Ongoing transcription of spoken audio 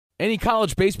Any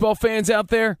college baseball fans out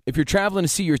there? If you're traveling to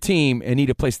see your team and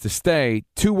need a place to stay,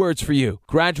 2 words for you: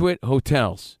 Graduate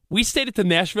Hotels. We stayed at the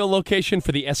Nashville location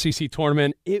for the SEC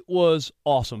tournament. It was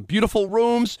awesome. Beautiful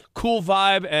rooms, cool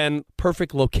vibe, and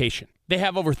perfect location. They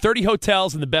have over 30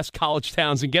 hotels in the best college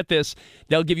towns, and get this,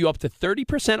 they'll give you up to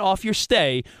 30% off your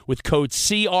stay with code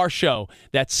CRSHOW.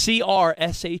 That's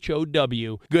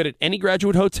CRSHOW. Good at any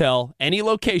Graduate Hotel, any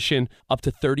location, up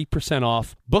to 30%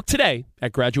 off. Book today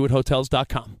at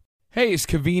graduatehotels.com. Hey, it's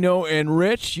Covino and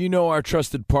Rich. You know our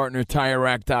trusted partner,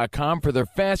 TireRack.com, for their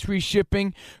fast free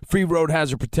shipping, free road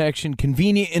hazard protection,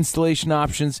 convenient installation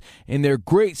options, and their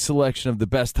great selection of the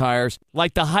best tires,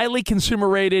 like the highly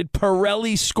consumer-rated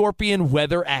Pirelli Scorpion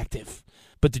Weather Active.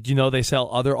 But did you know they sell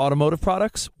other automotive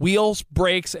products? Wheels,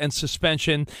 brakes, and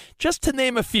suspension, just to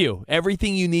name a few.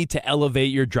 Everything you need to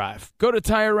elevate your drive. Go to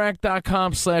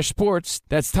TireRack.com/sports.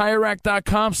 That's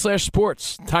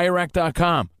TireRack.com/sports.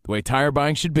 TireRack.com, the way tire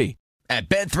buying should be. At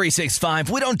Bet365,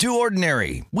 we don't do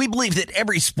ordinary. We believe that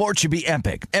every sport should be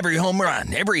epic. Every home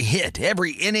run, every hit,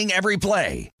 every inning, every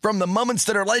play. From the moments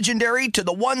that are legendary to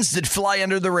the ones that fly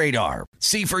under the radar.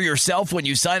 See for yourself when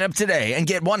you sign up today and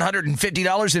get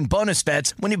 $150 in bonus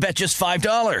bets when you bet just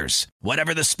 $5.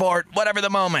 Whatever the sport, whatever the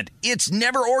moment, it's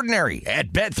never ordinary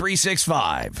at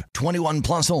Bet365. 21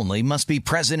 plus only. Must be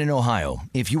present in Ohio.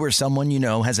 If you or someone you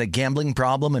know has a gambling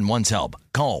problem and wants help,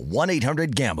 call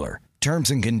 1-800-GAMBLER.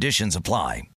 Terms and conditions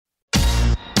apply.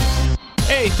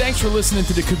 Hey, thanks for listening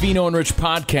to the Covino and Rich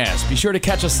podcast. Be sure to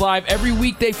catch us live every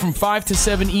weekday from 5 to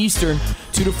 7 Eastern,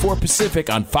 2 to 4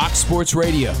 Pacific on Fox Sports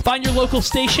Radio. Find your local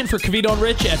station for Covino and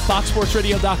Rich at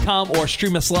foxsportsradio.com or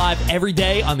stream us live every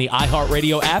day on the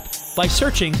iHeartRadio app by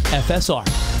searching FSR.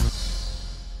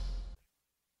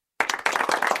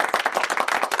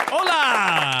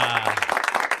 Hola!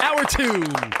 Hour 2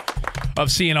 of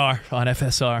CNR on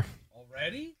FSR.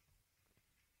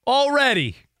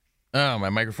 Already. Oh, my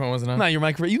microphone wasn't on? Not your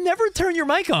microphone. You never turn your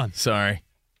mic on. Sorry.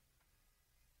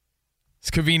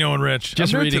 It's Covino and Rich.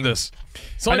 Just I'm new reading to this.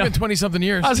 It's only been 20-something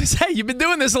years. I was going to say, you've been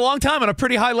doing this a long time on a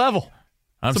pretty high level.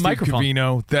 I'm Steve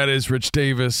Covino. That is Rich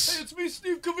Davis. Hey, it's me,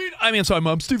 Steve Covino. I'm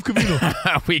Steve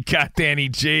Covino. We got Danny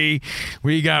G.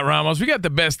 We got Ramos. We got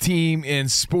the best team in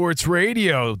sports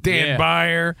radio. Dan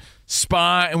Byer,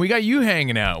 Spa, and we got you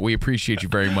hanging out. We appreciate you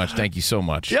very much. Thank you so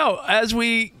much. Yo, as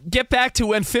we get back to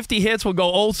when 50 hits, we'll go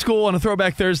old school on a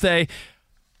Throwback Thursday.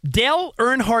 Dale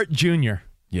Earnhardt Jr.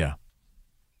 Yeah.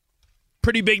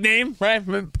 Pretty big name, right?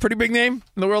 Pretty big name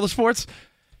in the world of sports.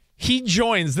 He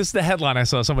joins, this is the headline I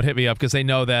saw. Someone hit me up because they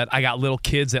know that I got little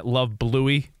kids that love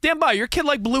Bluey. Dan Byer, your kid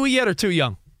like Bluey yet or too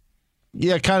young?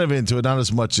 Yeah, kind of into it. Not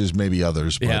as much as maybe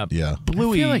others, but yeah.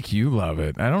 Bluey. I feel like you love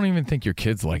it. I don't even think your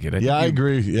kids like it. I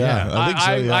agree. Yeah, I think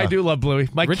so, yeah. I do love Bluey.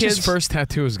 Rich's first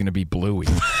tattoo is going to be Bluey.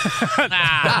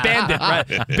 Bandit,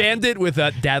 right? Bandit with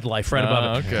dad life right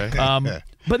above it. Okay.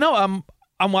 But no, I'm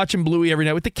watching Bluey every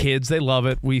night with the kids. They love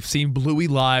it. We've seen Bluey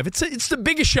live. It's the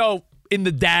biggest show in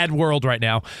the dad world right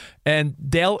now. And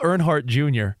Dale Earnhardt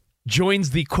Jr.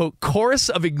 joins the, quote, chorus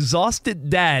of exhausted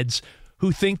dads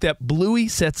who think that Bluey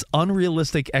sets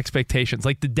unrealistic expectations.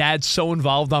 Like the dad's so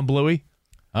involved on Bluey.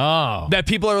 Oh. That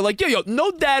people are like, yo,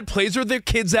 no dad plays with their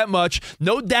kids that much.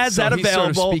 No dad's that available.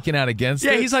 He's sort of speaking out against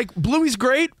it? Yeah, he's like, Bluey's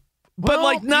great.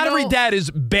 But, not every dad is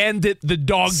Bandit the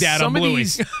dog dad on Bluey.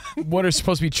 Some of these, what are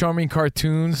supposed to be charming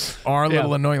cartoons, are a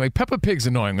little annoying. Like, Peppa Pig's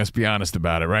annoying, let's be honest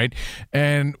about it, right?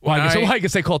 And I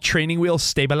guess they call training wheel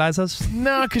stabilizers?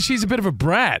 No, because she's a bit of a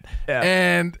brat. Yeah.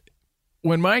 And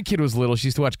when my kid was little, she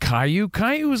used to watch Caillou.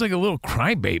 Caillou was like a little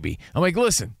crybaby. I'm like,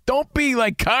 listen, don't be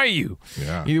like Caillou.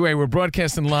 Yeah. Either way, we're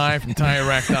broadcasting live from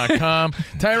TireRack.com.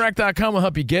 TireRack.com will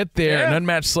help you get there. An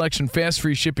unmatched selection, fast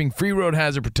free shipping, free road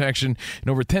hazard protection, and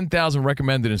over 10,000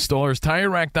 recommended installers.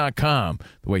 TireRack.com,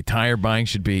 the way tire buying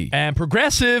should be. And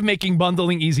Progressive, making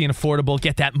bundling easy and affordable.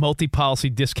 Get that multi-policy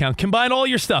discount. Combine all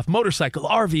your stuff, motorcycle,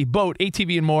 RV, boat,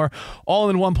 ATV, and more, all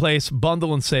in one place.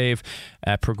 Bundle and save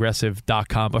at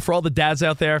Progressive.com. But for all the dads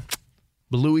out there,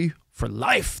 Bluey for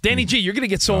life. Danny G, you're going to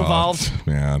get so involved.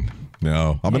 Man,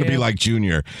 no. I'm going to be like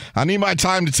Junior. I need my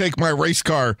time to take my race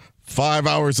car 5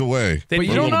 hours away. But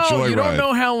you don't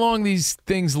know how long these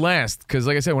things last. Because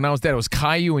like I said, when I was dad, it was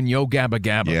Caillou and Yo Gabba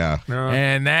Gabba. Yeah.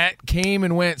 And that came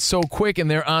and went so quick, and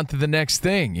they're on to the next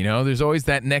thing. You know, there's always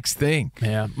that next thing.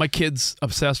 Yeah. My kid's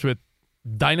obsessed with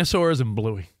dinosaurs and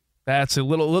Bluey. That's a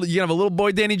little. You have a little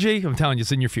boy, Danny G. I'm telling you,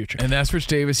 it's in your future. And that's Rich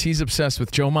Davis. He's obsessed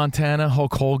with Joe Montana,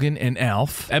 Hulk Hogan, and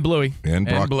Alf, and Bluey, and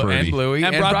Brock Purdy, and Bluey,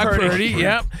 and Brock Purdy.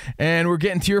 Yep. And we're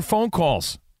getting to your phone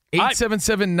calls.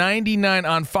 877-99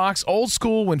 on Fox. Old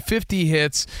school when 50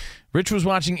 hits. Rich was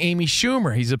watching Amy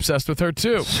Schumer. He's obsessed with her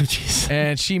too. Jeez.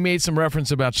 And she made some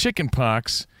reference about chicken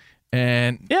pox.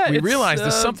 And we realized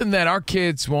there's something that our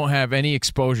kids won't have any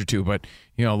exposure to. But,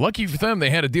 lucky for them, they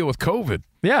had to deal with COVID.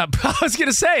 Yeah, I was going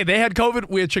to say, they had COVID,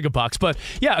 we had chickenpox. But,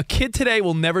 yeah, a kid today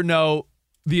will never know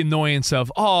the annoyance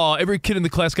of, every kid in the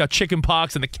class got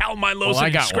chickenpox and the calamine-losin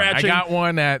and scratching. I got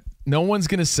one that no one's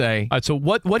going to say. All right, so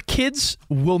what kids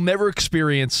will never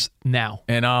experience now?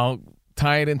 And I'll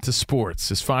tie it into sports.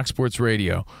 It's Fox Sports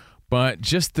Radio. But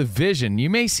just the vision. You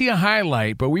may see a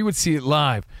highlight, but we would see it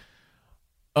live.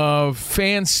 Of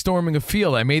fans storming a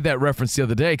field. I made that reference the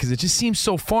other day because it just seems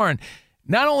so foreign.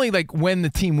 Not only like when the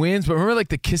team wins, but remember like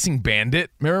the kissing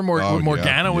bandit? Remember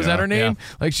Morgana? Was that her name?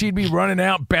 Yeah. Like she'd be running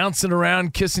out, bouncing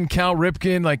around, kissing Cal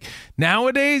Ripken. Like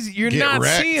nowadays, you're not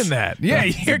seeing that. Yeah,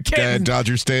 you're getting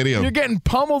Dodger Stadium. You're getting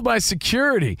pummeled by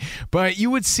security. But you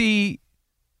would see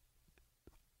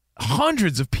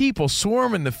hundreds of people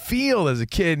swarming the field as a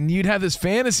kid, and you'd have this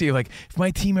fantasy of like, if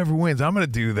my team ever wins, I'm going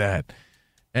to do that.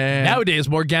 And nowadays,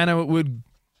 Morgana would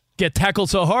get tackled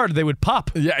so hard they would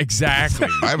pop. Yeah, exactly.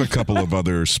 I have a couple of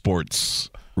other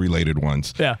sports-related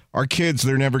ones. Yeah. Our kids,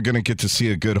 they're never going to get to see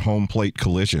a good home plate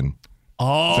collision.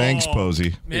 Oh. Thanks,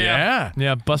 Posey. Yeah.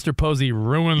 Yeah, Buster Posey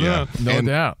ruined that. No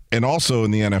doubt. And also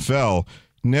in the NFL,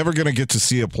 never going to get to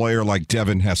see a player like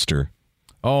Devin Hester.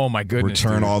 Oh, my goodness.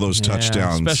 Return all those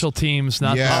touchdowns. Special teams,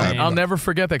 not the same. I'll never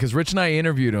forget that because Rich and I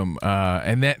interviewed him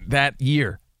and that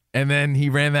year. And then he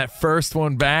ran that first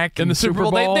one back in the Super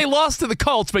Bowl. They lost to the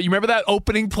Colts, but you remember that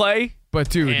opening play? But,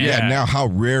 dude, yeah. Now, how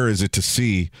rare is it to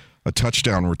see a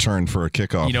touchdown return for a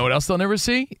kickoff? You know what else they'll never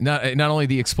see? Not only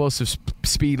the explosive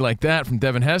speed like that from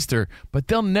Devin Hester, but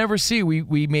they'll never see.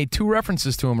 We made two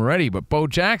references to him already, but Bo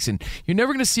Jackson. You're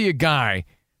never going to see a guy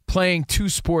playing two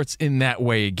sports in that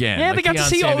way again. Yeah, like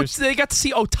they got to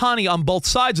see Ohtani on both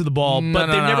sides of the ball, but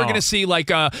they're never going to see like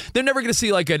an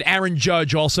Aaron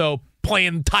Judge also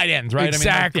playing tight ends, right?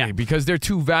 Exactly, because they're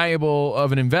too valuable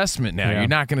of an investment now. You're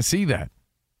not going to see that.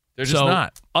 They're just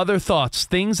not. Other thoughts,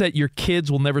 things that your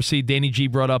kids will never see. Danny G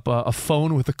brought up a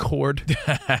phone with a cord.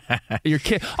 Your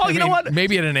kid. You know what?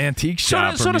 Maybe at an antique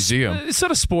shop or museum.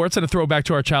 Sort of sports and a throwback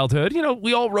to our childhood.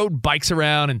 We all rode bikes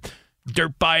around and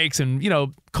dirt bikes and,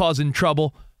 causing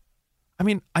trouble. I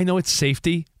mean, I know it's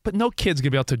safety, but no kid's going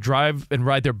to be able to drive and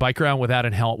ride their bike around without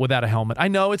a helmet. I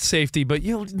know it's safety, but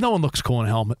no one looks cool in a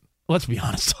helmet. Let's be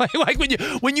honest. Like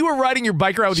when you were riding your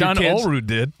bike around with your kids. John Olerud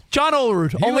did. John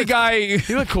Olerud, guy.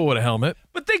 He looked cool with a helmet.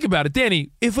 But think about it,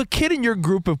 Danny. If a kid in your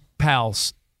group of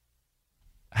pals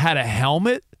had a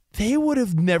helmet, they would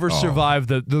have never survived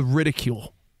the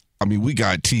ridicule. I mean, we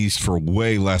got teased for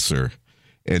way lesser.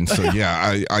 And so,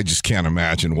 I just can't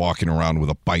imagine walking around with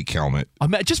a bike helmet.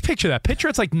 Just picture that. Picture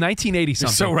it's like 1980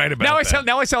 something. You're so right about that.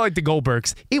 Now I sound like the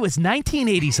Goldbergs. It was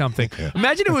 1980 something. Yeah.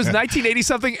 Imagine it was 1980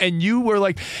 something, and you were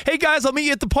like, "Hey guys, I'll meet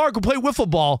you at the park. We'll play wiffle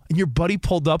ball." And your buddy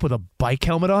pulled up with a bike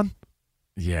helmet on.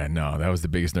 Yeah, no, that was the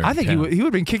biggest nerd. I think he would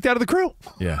have been kicked out of the crew.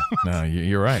 Yeah, no,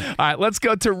 you're right. All right, let's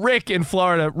go to Rick in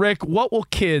Florida. Rick, what will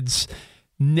kids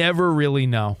never really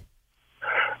know?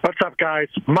 What's up, guys?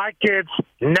 My kids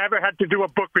never had to do a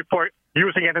book report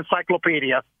using an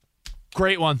encyclopedia.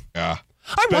 Great one. Yeah.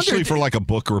 Especially for like a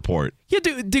book report. Yeah,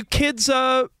 do kids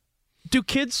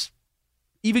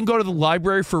even go to the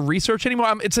library for research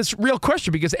anymore? It's a real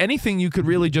question because anything you could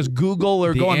really just Google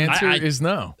or go on. The answer is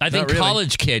no. I think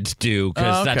college kids do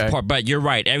because that's part. But you're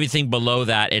right. Everything below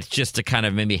that, it's just to kind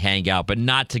of maybe hang out, but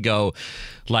not to go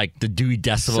like the Dewey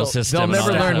Decimal System. They'll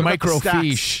never learn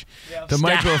microfiche. The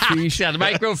microfiche. Yeah, the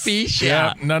microfiche.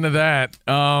 Yeah, none of that.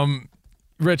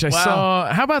 Rich, I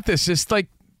saw. How about this? Just like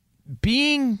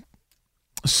being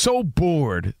so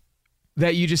bored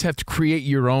that you just have to create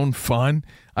your own fun.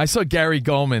 I saw Gary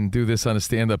Gulman do this on a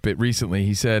stand-up bit recently.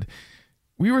 He said,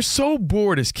 we were so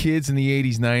bored as kids in the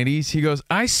 80s, 90s. He goes,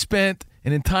 I spent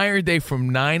an entire day from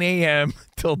 9 a.m.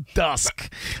 till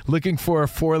dusk looking for a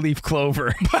four-leaf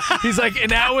clover. He's like,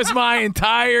 and that was my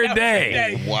entire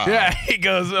day. Wow. Yeah, he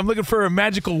goes, I'm looking for a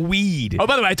magical weed. Oh,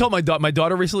 by the way, I told my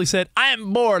daughter recently said, I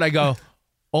am bored. I go,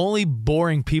 only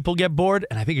boring people get bored,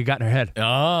 and I think it got in her head.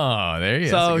 Oh, there you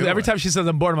go. So every time she says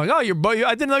I'm bored, I'm like,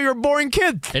 I didn't know you were a boring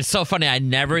kid. It's so funny. I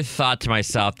never thought to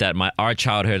myself that our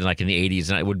childhood, like in the 80s,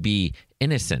 and it would be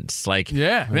innocence. Like,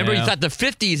 remember you thought the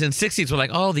 50s and 60s were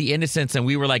like, the innocence, and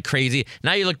we were like crazy.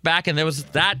 Now you look back, and there was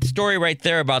that story right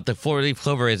there about the four-leaf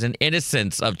clover is an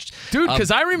innocence of. Dude, because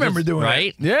I remember doing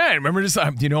right? that. Yeah, I remember just,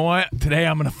 you know what? Today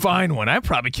I'm going to find one. I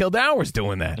probably killed hours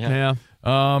doing that. Yeah.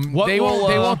 They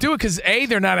won't do it because A,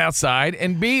 they're not outside,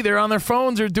 and B, they're on their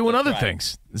phones or doing other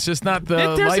things. It's just not the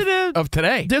life of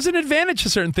today. There's an advantage to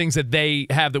certain things that they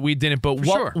have that we didn't, but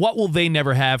what will they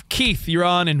never have? Keith, you're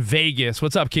on in Vegas.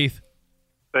 What's up, Keith?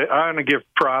 I'm going to give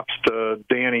props to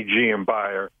Danny G and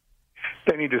Bayer.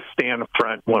 They need to stand up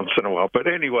front once in a while. But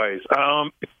anyways,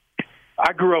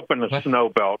 I grew up in the snow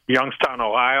belt, Youngstown,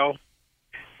 Ohio.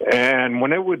 And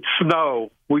when it would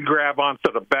snow, we'd grab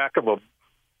onto the back of a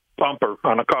bumper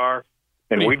on a car,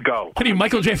 and we'd go. What are you,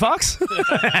 Michael J. Fox?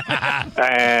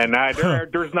 And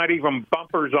there's not even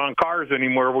bumpers on cars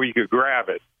anymore where you could grab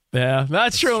it. Yeah,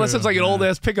 that's true. Unless it's like an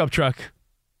old-ass pickup truck.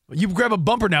 You grab a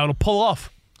bumper now, it'll pull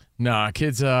off. Nah,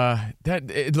 kids,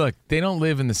 look, they don't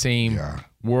live in the same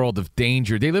world of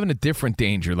danger. They live in a different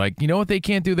danger. Like, you know what they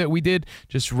can't do that we did?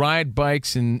 Just ride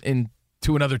bikes in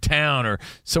to another town or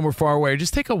somewhere far away. Or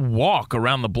just take a walk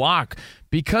around the block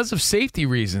because of safety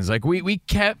reasons. Like,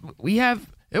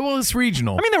 it's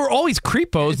regional. I mean, there were always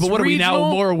creepos, but what, are we now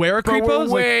more aware of creepos?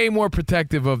 We're way more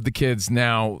protective of the kids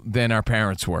now than our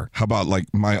parents were. How about, like,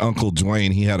 my Uncle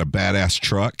Dwayne? He had a badass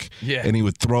truck, and he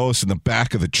would throw us in the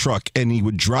back of the truck, and he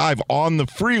would drive on the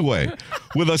freeway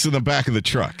with us in the back of the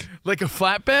truck. Like a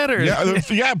flatbed? Or?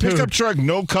 Yeah, pickup truck,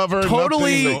 no cover,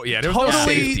 totally, nothing.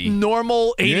 totally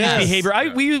normal 80s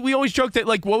behavior. We always joked that,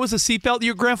 like, what was the seatbelt in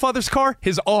your grandfather's car?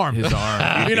 His arm. His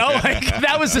arm. You know, like,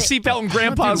 that was the seatbelt in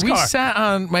Grandpa's car. We sat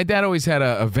on, my dad always had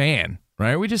a van,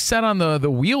 right? We just sat on the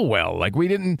wheel well. Like, we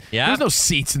didn't, there's no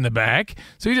seats in the back.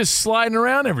 So we just sliding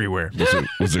around everywhere.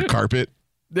 Was it carpet?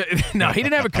 No, he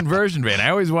didn't have a conversion van. I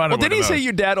always wanted one. Well, didn't he say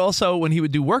your dad also, when he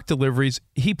would do work deliveries,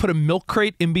 he put a milk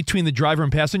crate in between the driver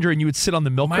and passenger, and you would sit on the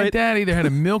milk crate? My dad either had a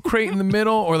milk crate in the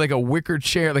middle or like a wicker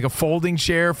chair, like a folding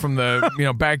chair from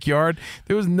the backyard.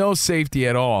 There was no safety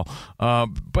at all.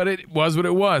 But it was what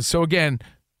it was. So again,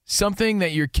 something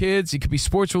that your kids, it could be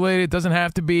sports related, it doesn't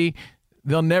have to be.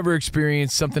 They'll never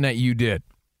experience something that you did.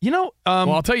 You know,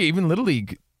 well, I'll tell you, even Little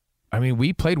League, I mean,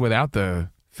 we played without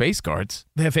the face guards.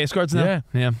 They have face guards now?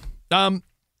 Yeah.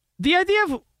 The idea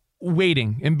of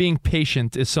waiting and being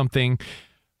patient is something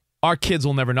our kids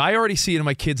will never know. I already see it in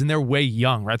my kids, and they're way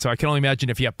young, right? So I can only imagine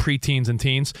if you have preteens and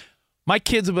teens. My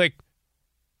kids will be like,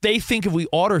 they think if we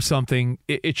order something,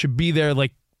 it should be there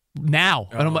like now.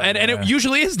 And it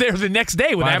usually is there the next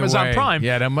day with Amazon Prime.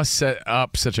 Yeah, that must set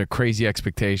up such a crazy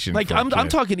expectation. Like, I'm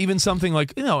talking even something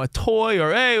like, a toy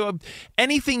or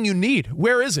anything you need.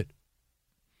 Where is it?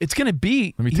 It's going to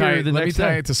be Let me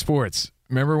tie it to sports.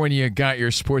 Remember when you got your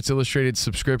Sports Illustrated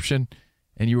subscription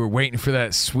and you were waiting for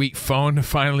that sweet phone to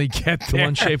finally get there? The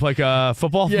one shaped like a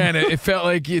football? Yeah, and it felt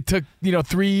like it took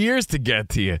 3 years to get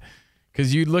to you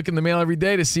because you'd look in the mail every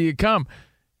day to see it come.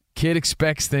 Kid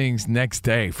expects things next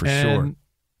day for sure.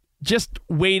 Just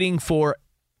waiting for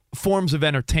forms of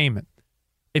entertainment.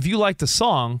 If you liked a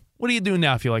song, what do you do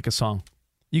now if you like a song?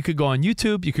 You could go on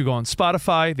YouTube. You could go on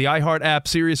Spotify, the iHeart app,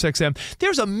 SiriusXM.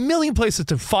 There's a million places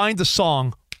to find a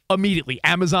song immediately.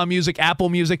 Amazon Music, Apple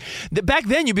Music. Back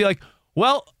then, you'd be like,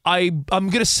 well, I'm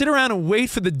going to sit around and wait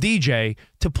for the DJ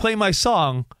to play my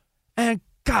song, and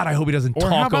God, I hope he doesn't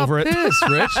talk over it. This,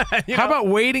 Rich? How about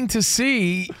waiting to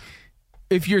see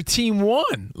if your team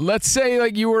won? Let's say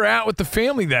like you were out with the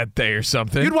family that day or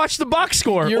something. You'd watch the box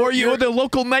score or the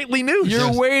local nightly news.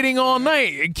 You're waiting all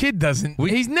night. A kid doesn't.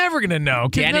 He's never going to know.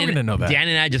 Kid's never going to know that. Dan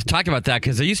and I just talked about that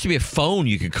because there used to be a phone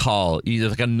you could call. There's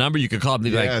like a number you could call and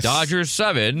be like, Dodgers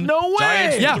 7. No way.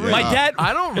 Giants yeah, 3. my dad.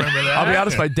 I don't remember that. I'll be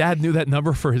honest, my dad knew that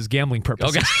number for his gambling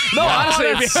purposes. Okay. No,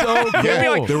 honestly. That's so cool.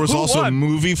 Yeah, there was also a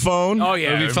movie phone. Oh,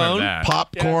 yeah. Movie phone.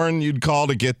 Popcorn you'd call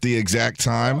to get the exact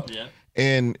time. Yeah.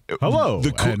 And hello,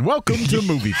 and welcome to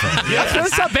Movie Phone.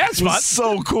 That's not bad, Spot. It's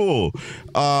so cool.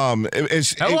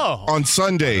 Hello. On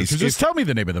Sundays. Just tell me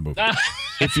the name of the movie.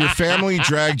 If your family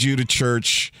dragged you to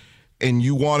church and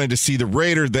you wanted to see the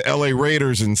LA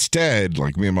Raiders instead,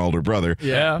 like me and my older brother,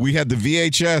 we had the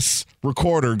VHS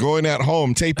recorder going at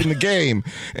home, taping the game.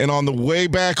 And on the way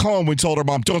back home, we told our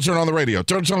mom, don't turn on the radio.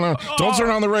 Don't turn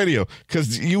on the radio.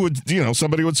 Because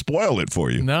somebody would spoil it for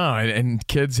you. No, and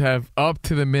kids have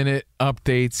up-to-the-minute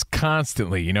updates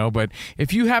constantly, But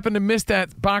if you happen to miss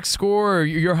that box score or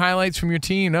your highlights from your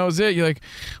team, that was it. You're like,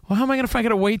 well, how am I going to, if I got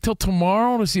to wait till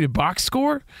tomorrow to see the box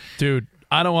score? Dude.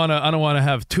 I don't want to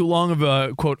have too long of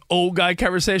a quote old guy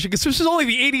conversation because this is only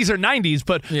the 80s or 90s.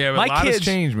 But my kids,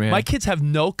 changed, man. My kids have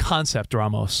no concept,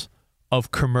 Ramos,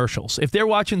 of commercials. If they're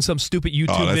watching some stupid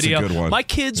YouTube video, my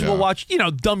kids will watch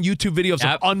dumb YouTube videos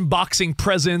of unboxing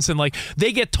presents and like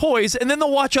they get toys, and then they'll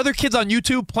watch other kids on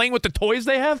YouTube playing with the toys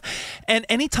they have. And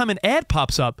anytime an ad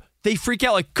pops up, they freak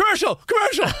out like commercial.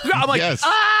 I'm like, yes.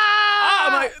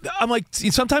 I'm like,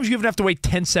 sometimes you even have to wait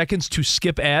 10 seconds to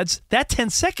skip ads. That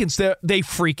 10 seconds, they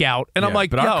freak out. And I'm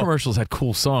like, but our commercials had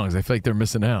cool songs. I feel like they're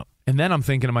missing out. And then I'm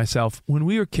thinking to myself, when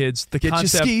we were kids, the Get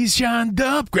concept... your skis shined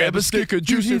up, grab a stick of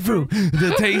juicy fruit.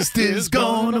 The taste is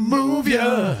gonna move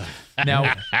ya.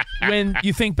 Now, when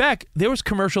you think back, there was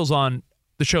commercials on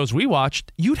the shows we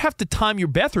watched, you'd have to time your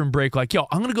bathroom break like, yo,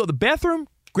 I'm going to go to the bathroom,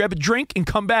 grab a drink, and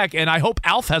come back. And I hope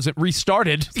Alf hasn't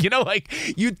restarted. You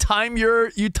time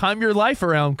your life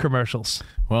around commercials.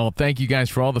 Well, thank you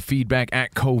guys for all the feedback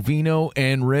at Covino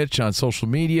and Rich on social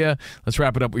media. Let's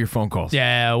wrap it up with your phone calls.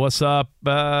 Yeah, what's up?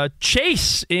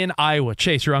 Chase in Iowa.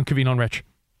 Chase, you're on Covino and Rich.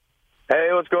 Hey,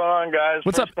 what's going on, guys?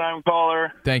 What's up? First-time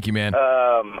caller. Thank you, man.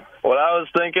 What I was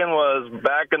thinking was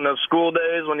back in the school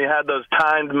days when you had those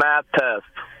timed math tests.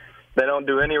 They don't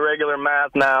do any regular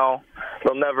math now.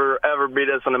 They'll never, ever beat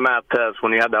us in a math test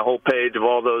when you had that whole page of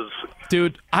all those.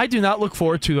 Dude, I do not look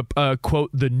forward to the, quote,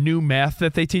 the new math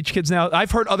that they teach kids now.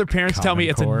 I've heard other parents tell me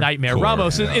it's a nightmare.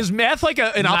 Ramos, is math like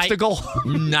an obstacle?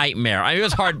 Nightmare. I mean, it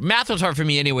was hard. Math was hard for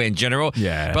me anyway in general.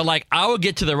 Yeah. But, I would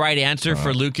get to the right answer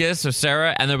for Lucas or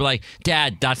Sarah, and they'd be like,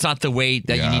 Dad, that's not the way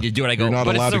that you need to do it. I go, You're not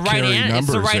but allowed it's the to right carry answer.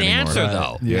 It's the right numbers answer,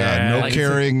 anymore. though. Yeah, no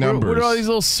carrying numbers. What are all these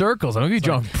little circles? I'm going to be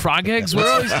drawing frog eggs. What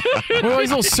are all these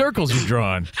little circles you're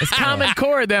drawing? It's Common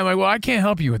Core. Then I'm like, well, I can't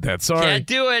help you with that. Sorry. Can't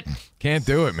do it. Can't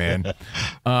do it, man.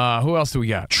 Who else do we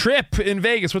got? Trip in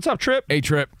Vegas. What's up, Trip? Hey,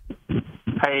 Trip.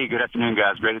 Hey, good afternoon,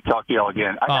 guys. Great to talk to y'all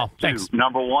again. I got two. Thanks.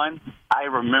 Number one, I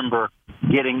remember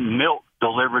getting milk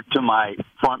delivered to my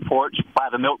front porch by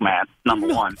the milkman. Number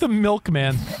one. The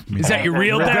milkman. Is that your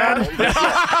real dad? But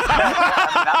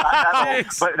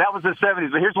that was the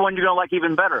 70s. But here's one you're going to like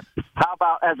even better. How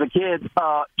about as a kid,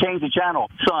 change the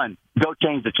channel? Son, go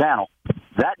change the channel.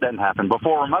 That doesn't happen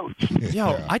before remotes.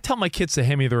 Yo, I tell my kids to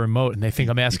hand me the remote, and they think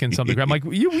I'm asking something. I'm like,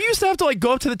 we used to have to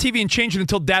go up to the TV and change it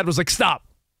until Dad was like, stop.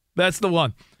 That's the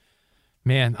one.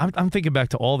 Man, I'm thinking back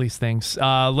to all these things.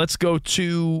 Let's go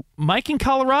to Mike in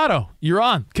Colorado. You're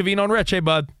on. Covino and Rich. Hey,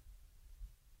 bud.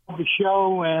 The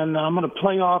show, and I'm going to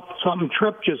play off something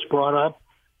Trip just brought up,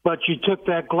 but you took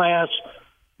that glass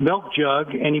milk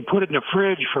jug and you put it in the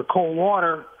fridge for cold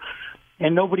water,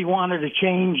 and nobody wanted to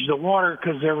change the water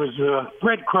because there was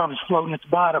breadcrumbs floating at the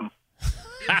bottom.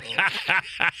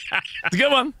 It's a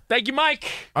good one. Thank you, Mike.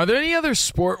 Are there any other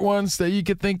sport ones that you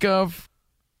could think of?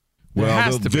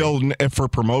 Well, they'll for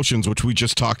promotions, which we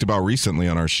just talked about recently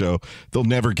on our show, they'll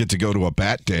never get to go to a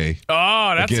bat day.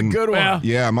 Oh, that's a good one.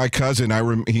 Yeah, my cousin,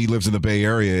 he lives in the Bay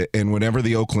Area, and whenever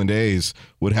the Oakland A's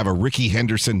would have a Ricky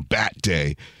Henderson bat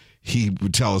day, he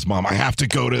would tell his mom, I have to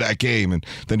go to that game, and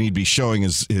then he'd be showing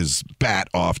his bat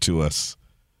off to us.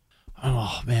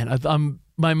 Oh, man,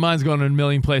 my mind's going in a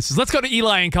million places. Let's go to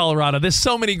Eli in Colorado. There's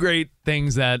so many great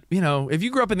things that, if you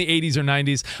grew up in the 80s or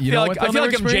 90s, I feel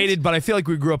like I'm jaded, but I feel like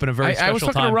we grew up in a very special time. I was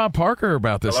talking to Rob Parker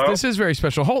about this. Hello? This is very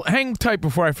special. Hang tight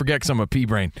before I forget because I'm a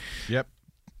pea-brain. Yep.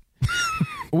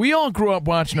 We all grew up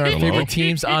watching our favorite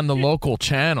teams on the local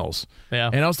channels. Yeah.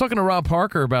 And I was talking to Rob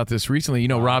Parker about this recently.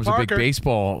 Rob's a big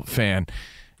baseball fan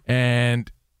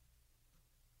and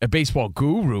a baseball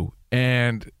guru.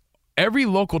 And every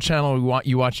local channel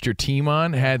you watched your team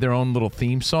on had their own little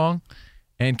theme song.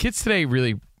 And kids today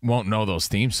really won't know those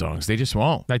theme songs. They just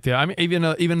won't. Like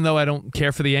even though I don't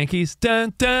care for the Yankees,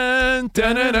 dun, dun,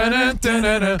 dun, dun, dun, dun, dun,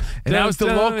 dun, dun, and that was the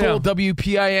local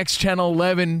WPIX Channel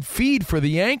 11 feed for the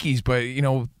Yankees, but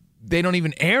they don't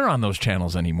even air on those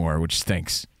channels anymore, which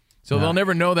stinks. So they'll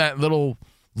never know that little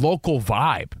local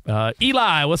vibe.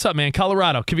 Eli, what's up, man?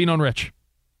 Colorado, Covino and Rich.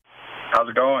 How's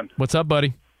it going? What's up,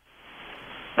 buddy?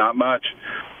 Not much.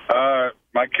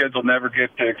 My kids will never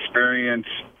get to experience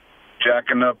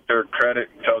jacking up their credit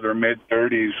until their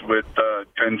mid-30s with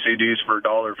 10 CDs for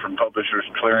 $1 from Publishers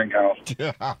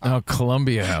Clearinghouse. Oh,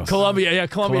 Columbia House.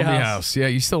 Columbia House. Yeah,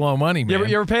 you still owe money, man.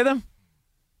 You ever pay them?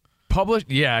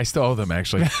 Yeah, I still owe them,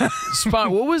 actually.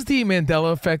 Spot, what was the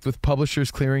Mandela effect with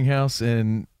Publishers Clearinghouse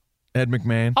and Ed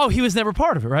McMahon? Oh, he was never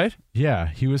part of it, right? Yeah,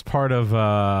 he was part of,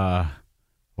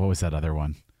 what was that other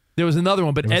one? There was another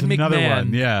one, but Ed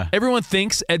McMahon. Yeah. Everyone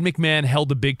thinks Ed McMahon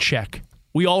held a big check.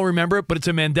 We all remember it, but it's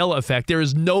a Mandela effect. There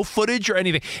is no footage or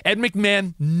anything. Ed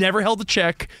McMahon never held a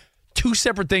check. Two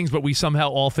separate things, but we somehow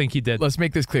all think he did. Let's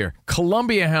make this clear.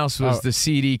 Columbia House was the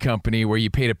CD company where you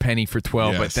paid a penny for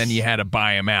 12, but then you had to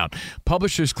buy them out.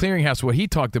 Publishers Clearinghouse, what he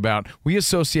talked about, we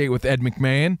associate with Ed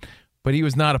McMahon, but he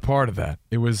was not a part of that.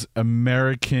 It was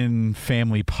American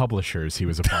Family Publishers he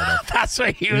was a part of. That's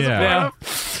what he was a part of.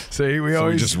 So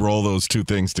we just roll those two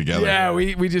things together. Yeah,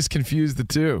 we just confused the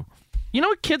two. You know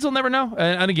what kids will never know?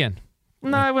 And again, we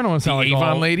don't want to sound like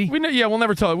Avon lady? We'll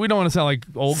never tell. We don't want to sound like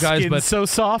old guys, Skin but so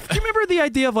soft. Do you remember the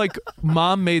idea of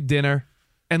mom made dinner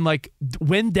and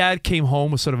when dad came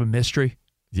home was sort of a mystery?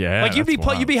 Yeah. You'd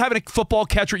be having a football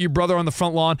catch with your brother on the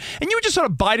front lawn, and you were just sort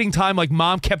of biding time.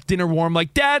 Mom kept dinner warm.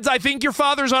 Dad's, I think your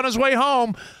father's on his way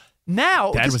home.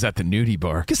 Now, Dad was at the nudie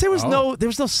bar because there was no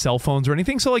cell phones or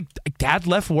anything. So Dad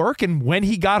left work, and when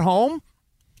he got home,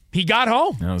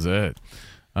 That was it.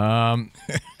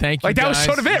 Thank you. Like that was guys.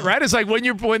 sort of it, right? It's like when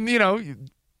there was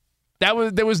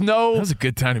no. That was a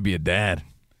good time to be a dad.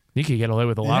 You could get away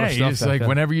with a lot of stuff. Just like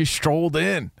whenever you strolled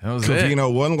in. That was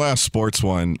Covino, one last sports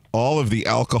one. All of the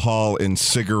alcohol and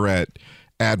cigarette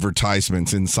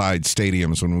advertisements inside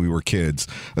stadiums when we were kids,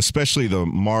 especially the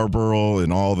Marlboro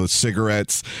and all the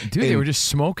cigarettes. Dude, they were just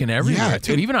smoking everywhere,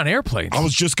 too, even on airplanes. I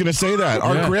was just going to say that.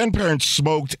 Our grandparents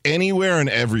smoked anywhere and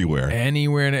everywhere.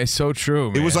 Anywhere, and it's so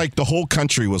true, man. It was like the whole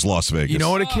country was Las Vegas. You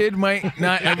know what a kid might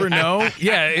not ever know?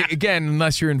 Yeah, again,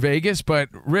 unless you're in Vegas, but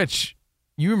Rich,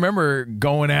 you remember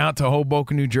going out to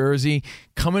Hoboken, New Jersey,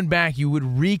 coming back, you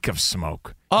would reek of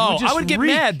smoke. Oh, I would get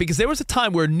mad because there was a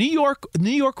time where New York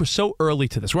was so early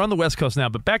to this. We're on the West Coast now,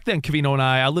 but back then, Covino and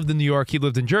I lived in New York, he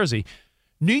lived in Jersey.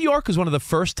 New York was one of the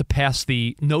first to pass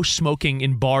the no smoking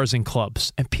in bars and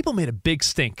clubs, and people made a big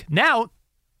stink. Now,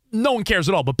 no one cares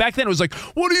at all, but back then it was like,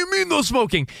 what do you mean no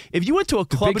smoking? If you went to a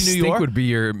club in New York, would be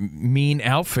your mean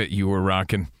outfit you were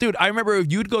rocking. Dude, I remember if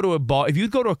you'd go to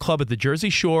a club at the Jersey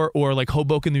Shore or like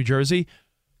Hoboken, New Jersey,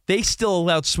 they still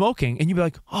allowed smoking, and you'd be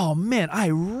like, oh man, I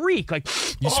reek. Like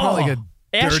you smell like a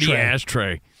dirty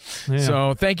ashtray. Yeah.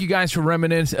 So thank you guys for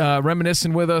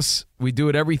reminiscing with us. We do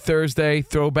it every Thursday,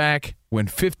 throwback when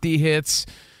 50 hits,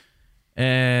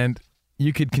 and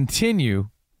you could continue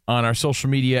on our social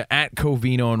media at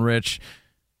Covino and Rich.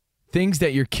 Things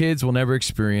that your kids will never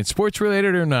experience, sports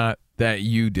related or not, that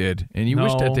you did, and you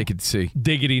wish that they could see.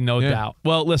 Diggity, no doubt.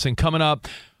 Well, listen, coming up,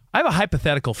 I have a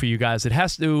hypothetical for you guys. It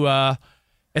has to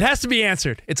be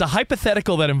answered. It's a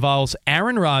hypothetical that involves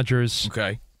Aaron Rodgers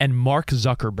and Mark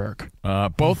Zuckerberg.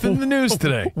 Both in the news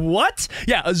today. What?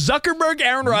 Yeah, a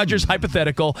Zuckerberg-Aaron Rodgers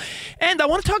hypothetical. And I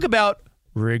want to talk about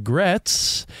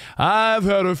regrets. I've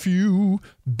had a few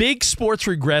big sports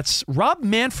regrets. Rob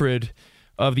Manfred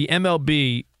of the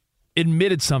MLB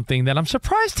admitted something that I'm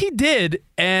surprised he did,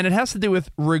 and it has to do with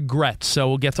regrets. So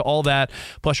we'll get to all that,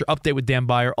 plus your update with Dan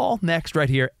Beyer, all next right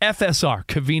here. FSR,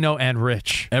 Covino and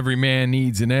Rich. Every man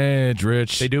needs an edge,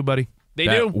 Rich. They do, buddy. They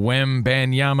that do.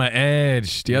 Wembanyama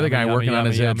edge. The other guy working on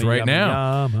his edge right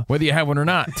now. Whether you have one or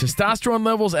not. Testosterone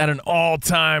levels at an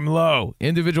all-time low.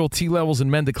 Individual T levels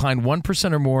in men decline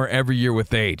 1% or more every year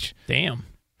with age. Damn.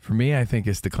 For me, I think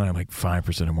it's declined like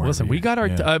 5% or more. Listen, we got our,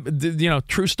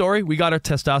 true story, we got our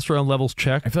testosterone levels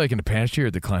checked. I feel like in the past year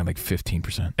it declined like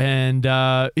 15%.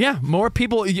 And more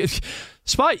people.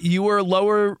 Spot, you were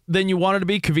lower than you wanted to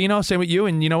be. Covino, same with you.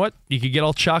 And you know what? You could get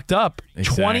all chalked up.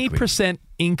 Exactly. 20%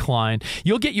 incline.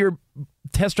 You'll get your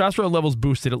testosterone levels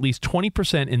boosted at least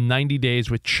 20% in 90 days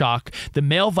with Chalk. The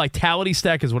male vitality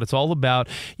stack is what it's all about.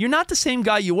 You're not the same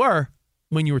guy you were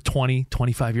when you were 20,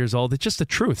 25 years old. It's just the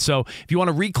truth. So if you want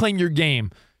to reclaim your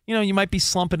game, you might be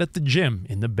slumping at the gym,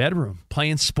 in the bedroom,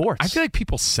 playing sports. I feel like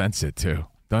people sense it too,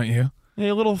 don't you?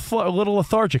 Yeah, a little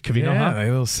lethargic, Covino,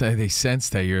 huh? They sense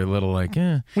that you're a little like,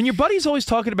 When your buddy's always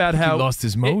talking about how he lost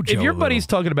his mojo. If your buddy's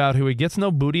talking about how he gets no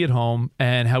booty at home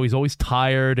and how he's always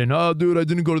tired and, oh, dude, I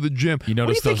didn't go to the gym. You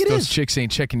notice those chicks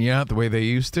ain't checking you out the way they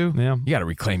used to? Yeah. You got to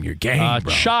reclaim your game,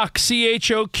 bro. Chalk,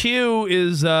 CHOQ,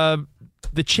 is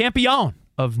the champion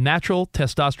of natural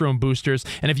testosterone boosters.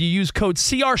 And if you use code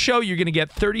CRSHOW, you're going to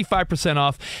get 35%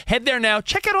 off. Head there now.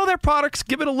 Check out all their products.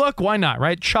 Give it a look. Why not,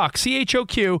 right? Chalk,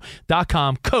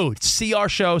 CHOQ.com. Code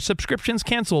CRSHOW. Subscriptions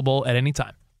cancelable at any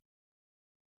time.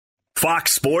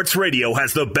 Fox Sports Radio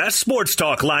has the best sports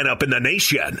talk lineup in the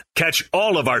nation. Catch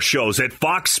all of our shows at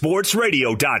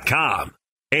foxsportsradio.com.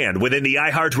 And within the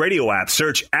iHeartRadio app,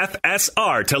 search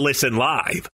FSR to listen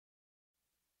live.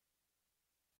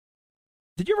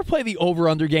 Did you ever play the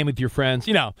over-under game with your friends?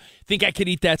 Think I could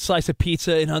eat that slice of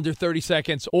pizza in under 30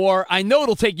 seconds? Or I know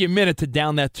it'll take you a minute to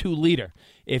down that 2-liter.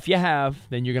 If you have,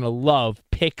 then you're going to love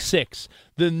Pick 6,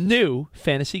 the new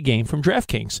fantasy game from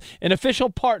DraftKings, an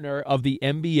official partner of the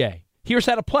NBA. Here's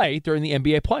how to play during the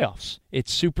NBA playoffs.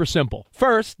 It's super simple.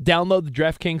 First, download the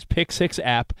DraftKings Pick 6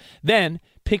 app. Then,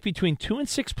 pick between 2 and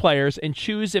 6 players and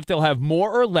choose if they'll have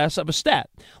more or less of a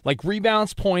stat, like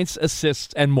rebounds, points,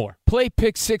 assists, and more. Play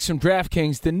Pick 6 from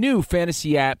DraftKings, the new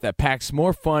fantasy app that packs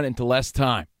more fun into less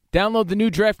time. Download the new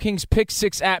DraftKings Pick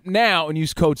 6 app now and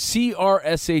use code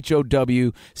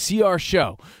CRSHOW,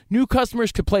 CRSHOW. New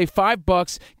customers could play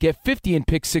 $5, get 50 in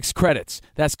Pick 6 credits.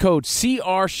 That's code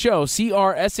CRSHOW,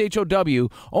 CRSHOW,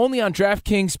 only on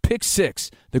DraftKings Pick 6.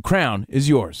 The crown is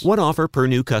yours. One offer per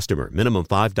new customer. Minimum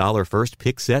 $5 first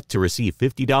pick set to receive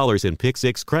 $50 in Pick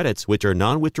 6 credits, which are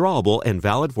non-withdrawable and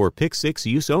valid for Pick 6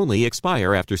 use only.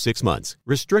 Expire after 6 months.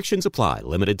 Restrictions apply.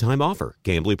 Limited time offer.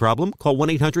 Gambling problem? Call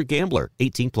 1-800-GAMBLER.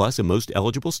 18+. Plus in most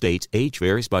eligible states. Age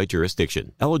varies by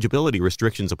jurisdiction. Eligibility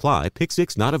restrictions apply. Pick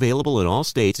 6 not available in all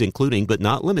states, including but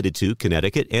not limited to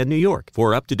Connecticut and New York.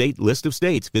 For up-to-date list of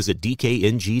states, visit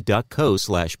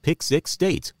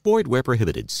dkng.co/pick6states. Void where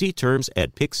prohibited. See terms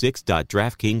at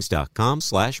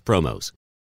pick6.draftkings.com/promos.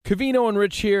 Covino and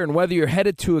Rich here, and whether you're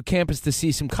headed to a campus to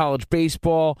see some college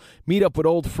baseball, meet up with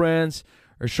old friends,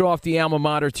 or show off the alma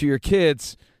mater to your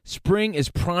kids, spring is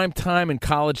prime time in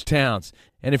college towns.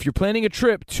 And if you're planning a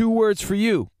trip, 2 words for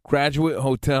you: Graduate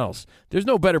Hotels. There's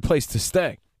no better place to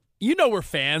stay. You know we're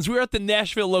fans. We were at the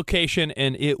Nashville location,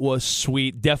 and it was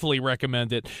sweet. Definitely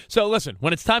recommend it. So listen,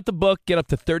 when it's time to book, get up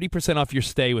to 30% off your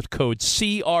stay with code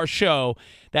CRSHOW.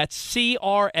 That's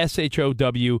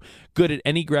CRSHOW. Good at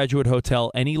any Graduate Hotel,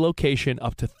 any location,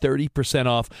 up to 30%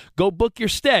 off. Go book your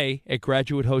stay at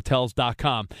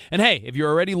graduatehotels.com. And hey, if you're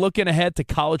already looking ahead to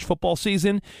college football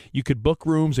season, you could book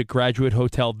rooms at Graduate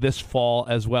Hotel this fall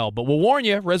as well. But we'll warn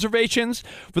you, reservations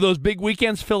for those big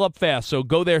weekends fill up fast, so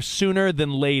go there sooner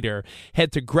than later.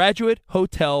 Head to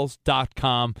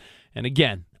graduatehotels.com. And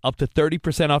again, up to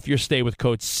 30% off your stay with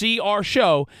code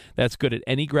CRSHOW. That's good at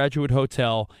any Graduate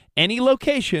Hotel, any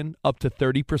location, up to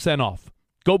 30% off.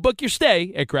 Go book your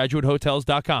stay at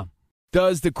graduatehotels.com.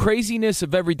 Does the craziness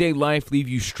of everyday life leave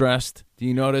you stressed? Do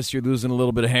you notice you're losing a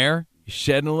little bit of hair? You're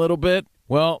shedding a little bit?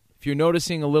 Well, if you're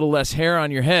noticing a little less hair on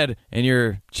your head and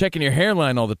you're checking your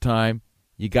hairline all the time,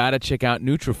 you got to check out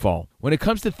Nutrafol. When it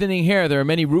comes to thinning hair, there are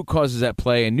many root causes at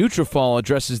play, and Nutrafol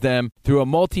addresses them through a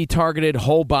multi-targeted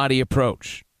whole-body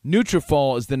approach.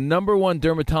 Nutrafol is the #1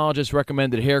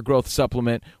 dermatologist-recommended hair growth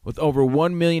supplement, with over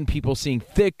 1 million people seeing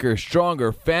thicker,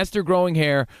 stronger, faster-growing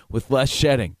hair with less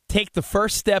shedding. Take the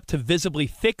first step to visibly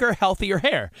thicker, healthier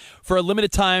hair. For a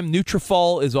limited time,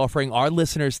 Nutrafol is offering our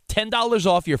listeners $10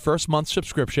 off your first month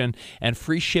subscription and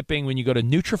free shipping when you go to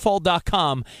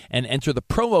Nutrafol.com and enter the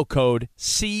promo code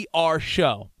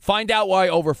CRSHOW. Find out why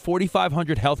over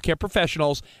 4,500 healthcare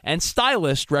professionals and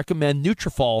stylists recommend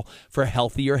Nutrafol for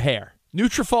healthier hair.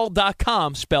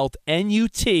 Nutrafol.com, spelled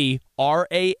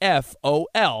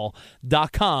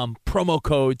Nutrafol.com, promo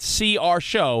code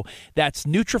CRSHOW. That's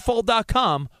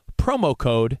Nutrafol.com, promo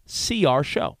code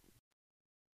CRSHOW.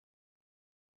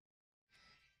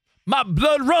 My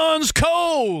blood runs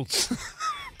cold.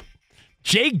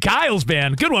 Jay Giles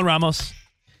Band. Good one, Ramos.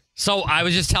 So I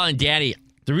was just telling Danny,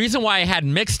 the reason why I had a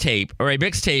mixtape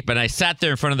and I sat there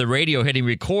in front of the radio hitting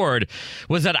record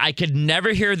was that I could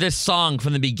never hear this song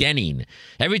from the beginning.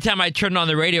 Every time I turned on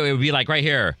the radio, it would be like right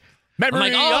here. Memory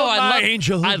of my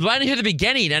angel. I'd want to hear the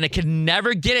beginning, and I could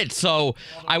never get it. So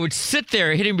I would sit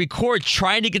there hitting record,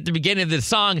 trying to get the beginning of this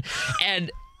song. And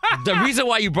the reason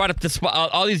why you brought up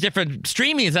all these different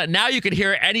streaming is that now you can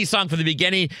hear any song from the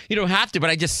beginning. You don't have to, but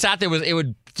I just sat there. It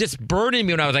would just burn in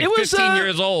me when I was like 15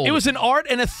 years old. It was an art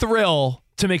and a thrill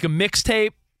to make a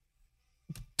mixtape,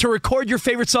 to record your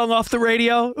favorite song off the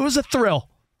radio. It was a thrill.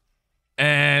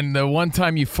 And the one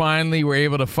time you finally were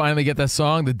able to get that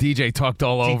song, the DJ talked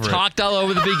all over it. He talked all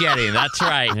over the beginning. That's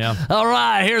right. Yeah. All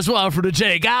right, here's one for the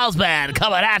Jay Giles Band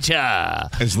coming at you.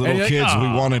 As little kids, we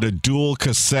wanted a dual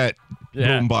cassette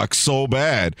boombox so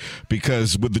bad,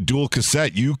 because with the dual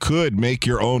cassette, you could make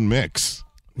your own mix.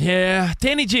 Yeah,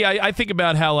 Danny G, I think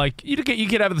about how like you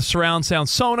could have the surround sound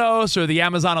Sonos or the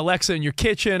Amazon Alexa in your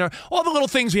kitchen, or all the little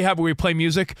things we have where we play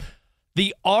music.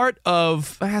 The art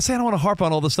of, I don't want to harp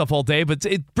on all this stuff all day, but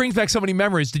it brings back so many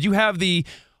memories. Did you have the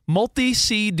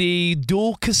multi-CD,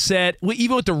 dual cassette,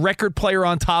 even with the record player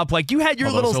on top? Like you had your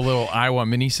little Iowa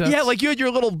mini sets? Yeah, like you had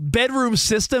your little bedroom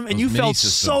system, and you felt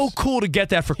so cool to get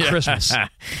that for Christmas.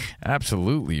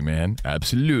 Absolutely, man.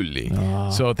 Absolutely.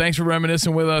 So thanks for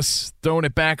reminiscing with us. Throwing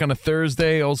it back on a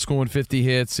Thursday, Old School and 50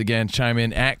 Hits. Again, chime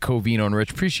in at Covino and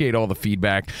Rich. Appreciate all the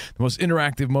feedback. The most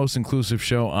interactive, most inclusive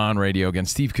show on radio. Again,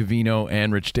 Steve Covino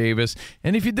and Rich Davis.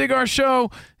 And if you dig our show,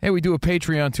 hey, we do a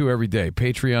Patreon too every day.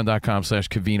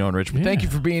 Patreon.com/Covino and Rich. But thank you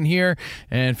for being here,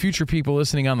 and future people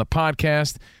listening on the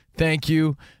podcast, thank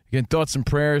you. Again, thoughts and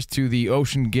prayers to the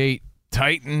Ocean Gate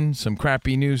Titan. Some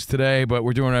crappy news today, but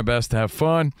we're doing our best to have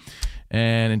fun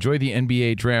and enjoy the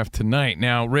NBA draft tonight.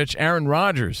 Now, Rich, Aaron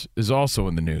Rodgers is also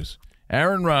in the news.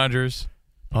 Aaron Rodgers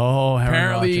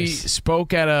apparently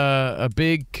spoke at a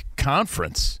big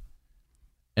conference,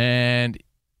 and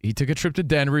he took a trip to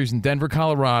Denver. He was in Denver,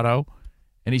 Colorado,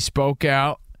 and he spoke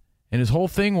out, and his whole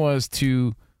thing was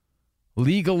to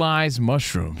legalize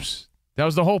mushrooms. That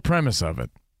was the whole premise of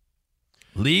it.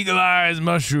 Legalize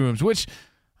mushrooms, which,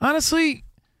 honestly,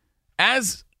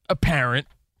 as a parent,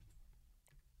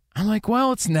 I'm like,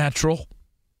 well, it's natural.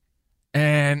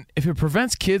 And if it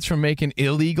prevents kids from making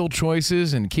illegal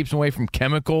choices and keeps them away from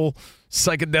chemical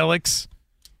psychedelics,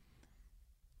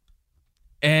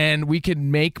 and we could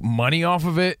make money off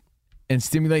of it and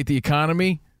stimulate the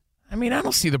economy, I mean, I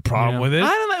don't see the problem with it. I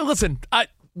don't know. Listen,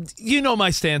 you know my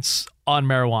stance on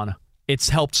marijuana. It's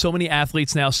helped so many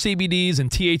athletes now, CBDs and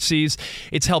THCs.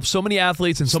 It's helped so many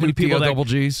athletes and so many people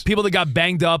people that got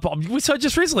banged up. We saw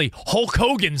just recently, Hulk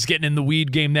Hogan's getting in the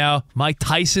weed game now. Mike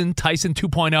Tyson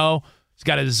 2.0. He's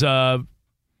got his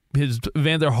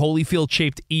Evander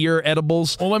Holyfield-shaped ear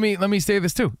edibles. Well, let me say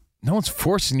this, too. No one's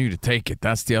forcing you to take it.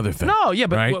 That's the other thing. No, yeah,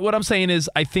 but right? what I'm saying is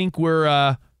I think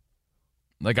we're...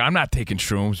 Like, I'm not taking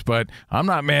shrooms, but I'm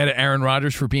not mad at Aaron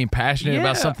Rodgers for being passionate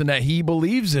about something that he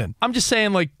believes in. I'm just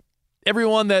saying, like,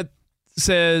 everyone that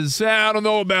says, I don't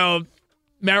know about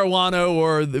marijuana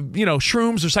or,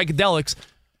 shrooms or psychedelics.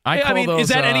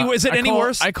 Is it any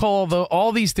worse? I call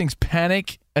all these things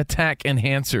panic attack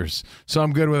enhancers, so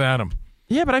I'm good without them.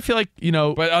 Yeah, but I feel like,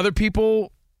 But other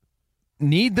people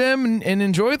need them and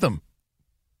enjoy them.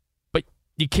 But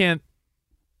you can't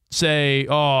say,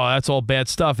 oh, that's all bad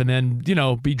stuff, and then,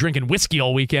 be drinking whiskey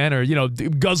all weekend or,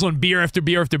 guzzling beer after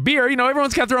beer after beer.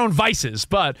 Everyone's got their own vices.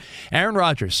 But Aaron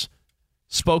Rodgers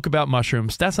spoke about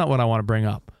mushrooms. That's not what I want to bring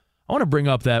up. I want to bring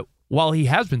up that while he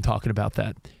has been talking about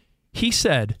that, he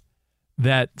said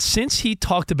that since he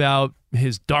talked about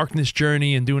his darkness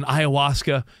journey and doing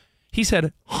ayahuasca, he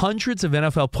said hundreds of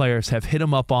NFL players have hit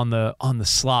him up on the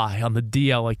sly, on the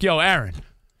DL, like, yo, Aaron,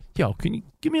 can you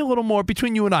give me a little more,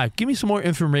 between you and I, give me some more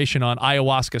information on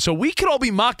ayahuasca. So we could all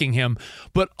be mocking him,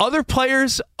 but other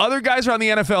players, other guys around the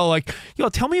NFL, like,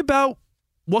 tell me about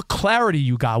what clarity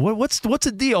you got. What's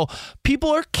the deal? People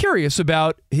are curious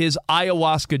about his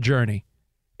ayahuasca journey.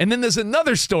 And then there's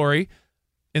another story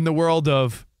in the world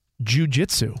of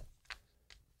jiu-jitsu.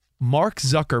 Mark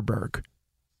Zuckerberg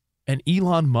and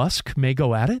Elon Musk may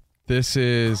go at it. This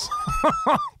is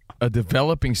a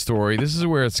developing story. This is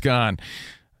where it's gone.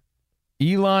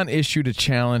 Elon issued a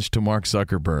challenge to Mark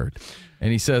Zuckerberg,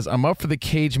 and he says, I'm up for the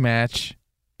cage match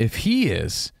if he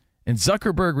is. And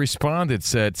Zuckerberg responded,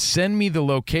 said, send me the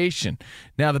location.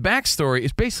 Now, the backstory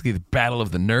is basically the battle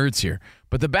of the nerds here.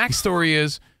 But the backstory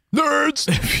is, nerds!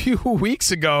 A few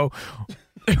weeks ago,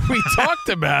 we talked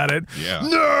about it. Yeah.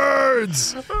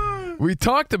 Nerds! We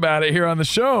talked about it here on the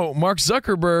show. Mark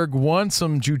Zuckerberg won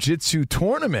some jiu-jitsu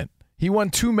tournament. He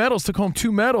won 2 medals, took home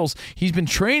 2 medals. He's been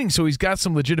training, so he's got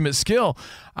some legitimate skill.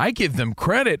 I give them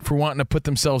credit for wanting to put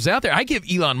themselves out there. I give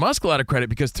Elon Musk a lot of credit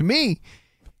because, to me,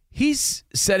 he's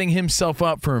setting himself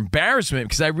up for embarrassment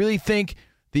because I really think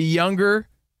the younger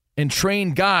and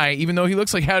trained guy, even though he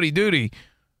looks like Howdy Doody,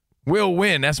 will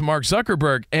win. That's Mark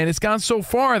Zuckerberg. And it's gone so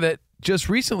far that just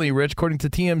recently, Rich, according to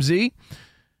TMZ,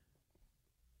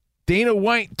 Dana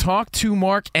White talked to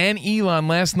Mark and Elon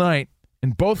last night,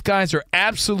 and both guys are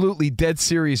absolutely dead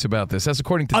serious about this. That's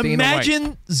according to Dana White.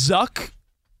 Imagine Zuck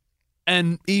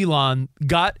and Elon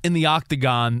got in the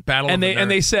octagon and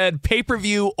they said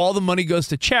pay-per-view, all the money goes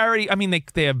to charity. I mean,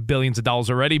 they have billions of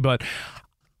dollars already, but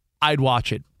I'd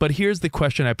watch it. But here's the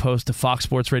question I posed to Fox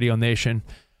Sports Radio Nation.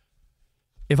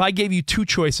 If I gave you 2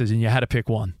 choices and you had to pick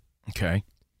one. Okay.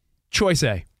 Choice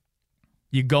A,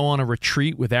 you go on a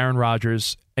retreat with Aaron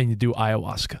Rodgers and you do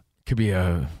ayahuasca. Could be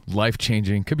a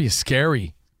life-changing, could be a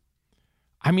scary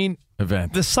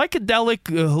event. The psychedelic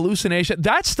hallucination,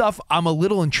 that stuff I'm a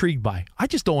little intrigued by. I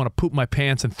just don't want to poop my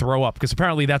pants and throw up because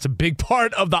apparently that's a big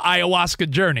part of the ayahuasca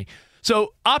journey.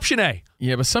 So, option A.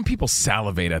 Yeah, but some people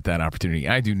salivate at that opportunity.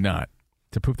 I do not.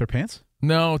 To poop their pants?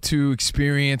 No, to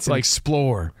experience and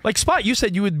explore. Like Spot, you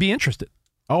said you would be interested.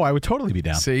 Oh, I would totally be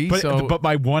down. See, but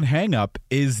my one hang-up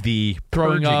is the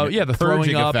throwing up. Yeah, the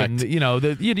throwing up, effect.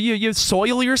 and you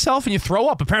soil yourself and you throw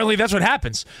up. Apparently, that's what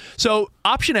happens. So,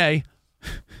 option A,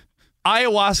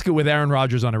 ayahuasca with Aaron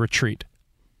Rodgers on a retreat.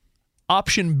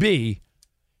 Option B,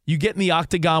 you get in the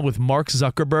octagon with Mark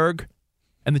Zuckerberg,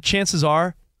 and the chances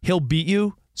are he'll beat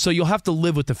you. So you'll have to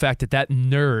live with the fact that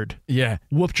nerd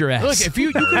whooped your ass. Look, if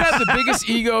you could have the biggest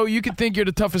ego, you could think you're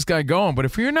the toughest guy going. But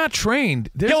if you're not trained,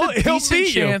 there's a decent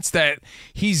chance that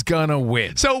he's going to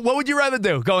win. So what would you rather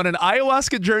do? Go on an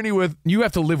ayahuasca journey with... You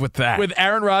have to live with that. With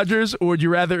Aaron Rodgers, or would you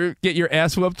rather get your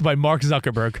ass whooped by Mark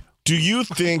Zuckerberg? Do you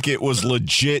think it was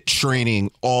legit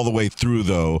training all the way through,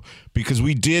 though? Because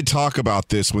we did talk about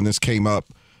this when this came up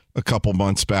a couple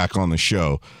months back on the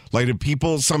show. Like,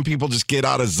 some people just get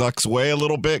out of Zuck's way a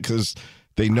little bit because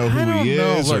they know who he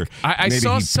is, Look, or maybe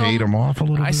he paid him off a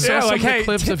little bit. I saw some of the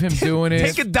clips of him doing it.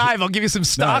 Take a dive. I'll give you some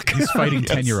stock. No, he's fighting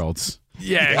 10-year-olds.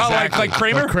 Yeah, exactly. Like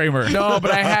Kramer? Like Kramer. No,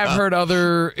 but I have heard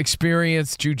other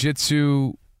experienced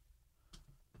jiu-jitsu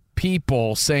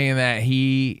people saying that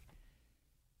he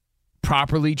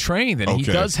properly trained, and he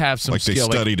does have some like skill.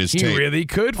 They studied his he tape. really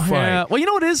could fight. Yeah. Well, you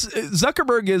know what it is?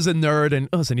 Zuckerberg is a nerd, and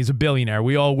listen, he's a billionaire.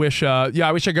 We all wish,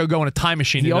 I wish I could go in a time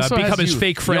machine and become his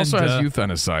fake friend. He also has youth on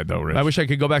his side, though, Rich. I wish I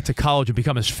could go back to college and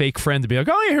become his fake friend to be like,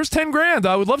 oh, yeah, here's $10,000.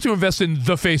 I would love to invest in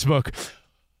the Facebook.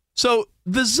 So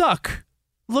the Zuck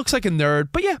looks like a nerd,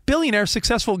 but yeah, billionaire,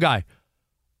 successful guy.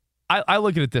 I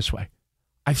look at it this way.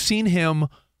 I've seen him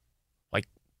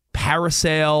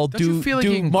parasail,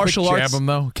 do martial arts. Jab him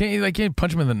though? Can't you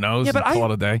punch him in the nose? Yeah, but and call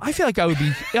it a day. I feel like I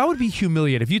would be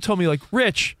humiliated if you told me like,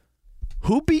 Rich,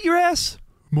 who beat your ass?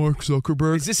 Mark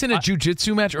Zuckerberg. Is this in a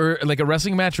jiu-jitsu match or like a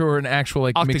wrestling match or an actual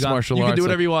like mixed martial arts? You can do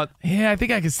whatever you want. Yeah, I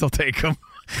think I can still take him.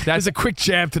 That's a quick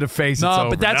jab to the face. No,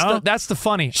 it's but that's the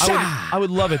funny. I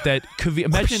would love it that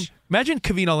imagine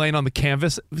Kavino laying on the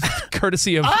canvas,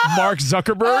 courtesy of Mark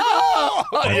Zuckerberg.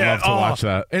 I'd love to watch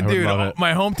that. And dude,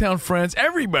 my hometown friends,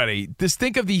 everybody, just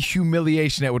think of the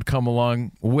humiliation that would come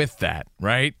along with that,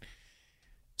 right?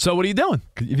 So what are you doing?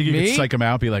 You think you could psych him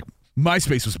out? Be like,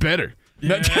 MySpace was better.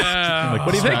 Yeah.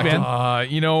 What do you think, man?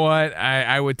 You know what?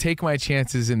 I would take my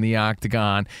chances in the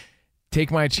octagon. Take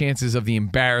my chances of the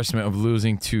embarrassment of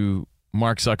losing to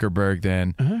Mark Zuckerberg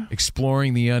than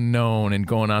exploring the unknown and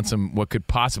going on what could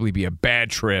possibly be a bad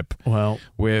trip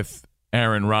with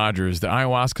Aaron Rodgers. The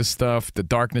ayahuasca stuff, the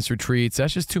darkness retreats,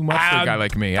 that's just too much for a guy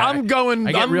like me. I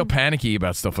get real panicky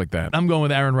about stuff like that. I'm going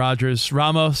with Aaron Rodgers.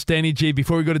 Ramos, Danny G,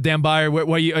 before we go to Dan Byer,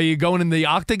 are you going in the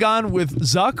octagon with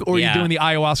Zuck or are you doing the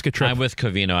ayahuasca trip? I'm with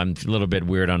Covino. I'm a little bit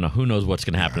weird on who knows what's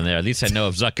going to happen there. At least I know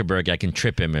if Zuckerberg, I can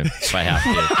trip him if I have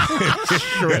to.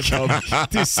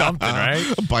 Do something,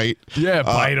 right? Bite. Yeah,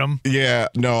 bite him. Yeah,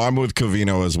 no, I'm with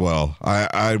Covino as well.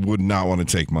 I would not want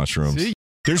to take mushrooms. See?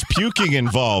 There's puking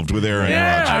involved with Aaron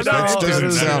Rodgers. That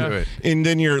doesn't sound. And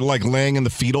then you're like laying in the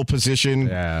fetal position.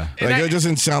 Yeah, that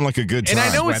doesn't sound like a good time. And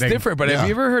I know it's different, but have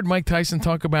you ever heard Mike Tyson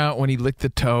talk about when he licked the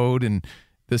toad and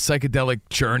the psychedelic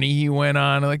journey he went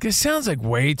on? Like, this sounds like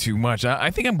way too much.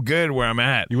 I think I'm good where I'm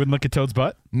at. You wouldn't look at Toad's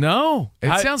butt? No,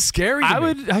 it sounds scary.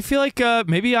 I feel like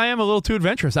maybe I am a little too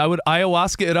adventurous. I would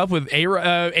ayahuasca it up with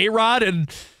A-Rod and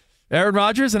Aaron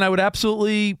Rodgers, and I would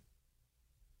absolutely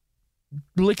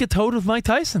lick a toad with Mike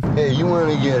Tyson. Hey, you want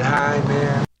to get high,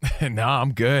 man? No,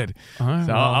 I'm good. Right,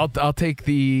 so I'll take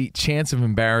the chance of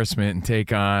embarrassment and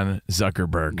take on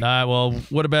Zuckerberg. Well,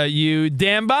 what about you,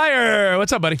 Dan Byer?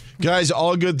 What's up, buddy? Guys,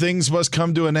 all good things must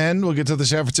come to an end. We'll get to the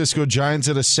San Francisco Giants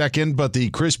in a second, but the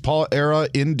Chris Paul era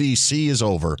in D.C. is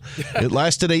over. It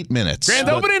lasted 8 minutes.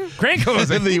 Grand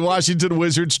closing. The Washington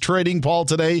Wizards trading Paul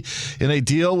today in a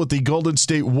deal with the Golden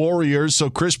State Warriors. So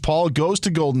Chris Paul goes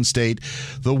to Golden State.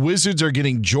 The Wizards are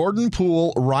getting Jordan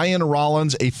Poole, Ryan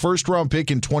Rollins, a first-round pick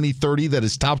in 2030 that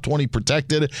is top 20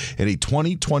 protected, and a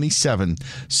 2027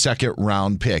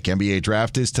 second-round pick. NBA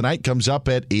draft is tonight, comes up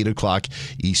at 8 o'clock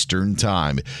Eastern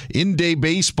time. In-day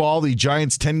baseball, the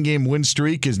Giants' 10-game win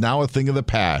streak is now a thing of the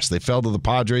past. They fell to the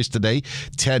Padres today,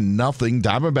 10-0.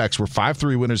 Diamondbacks were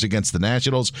 5-3 winners against the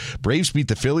Nationals. Braves beat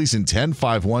the Phillies in 10,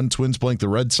 5-1. Twins blanked the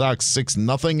Red Sox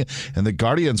 6-0. And the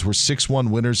Guardians were 6-1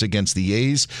 winners against the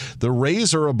A's. The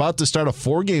Rays are about to start a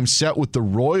 4-game set with the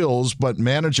Royals, but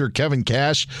manager Kevin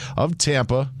Cash of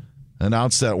Tampa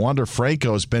announced that Wander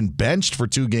Franco has been benched for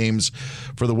 2 games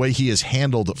for the way he has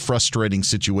handled frustrating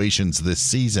situations this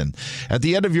season. At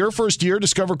the end of your first year,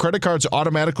 Discover credit cards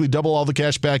automatically double all the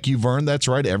cash back you've earned. That's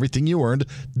right, everything you earned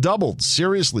doubled.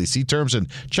 Seriously, see terms and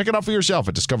check it out for yourself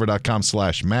at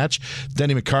discover.com/match.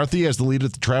 Denny McCarthy has the lead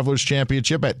at the Travelers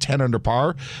Championship at 10 under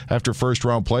par after first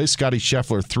round play. Scotty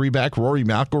Scheffler 3-back. Rory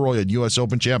McIlroy at U.S.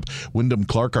 Open champ Wyndham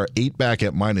Clark are 8-back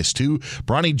at -2.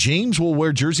 Bronny James will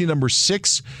wear jersey number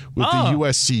 6 with the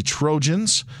USC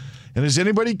Trojans. And has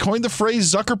anybody coined the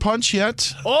phrase Zucker Punch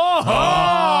yet? Man.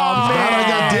 I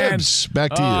got dibs.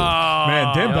 Back to you.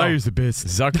 Man, Dan Byer's the best.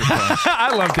 Zucker Punch.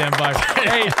 I love Dan Byer.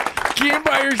 Hey, Dan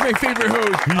Byer's my favorite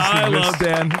host. I love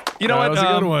Dan. You know what? That was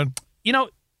a good one. You know,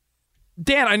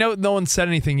 Dan, I know no one said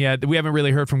anything yet. We haven't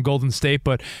really heard from Golden State,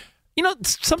 but you know,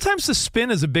 sometimes the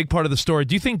spin is a big part of the story.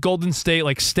 Do you think Golden State,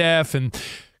 like Steph and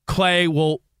Clay,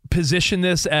 will position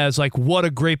this as like, what a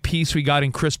great piece we got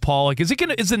in Chris Paul? Like, is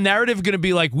the narrative gonna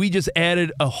be like, we just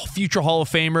added a future Hall of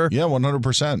Famer? Yeah,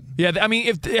 100%. Yeah, I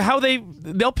mean,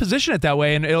 they'll position it that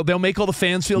way, and they'll make all the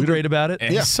fans feel great about it.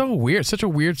 It's so weird, such a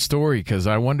weird story, because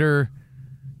I wonder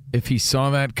if he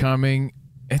saw that coming.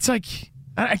 It's like,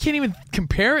 I can't even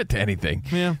compare it to anything.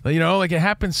 Yeah, you know, like, it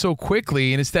happened so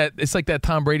quickly, and it's like that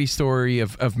Tom Brady story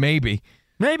of maybe.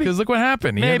 Because look what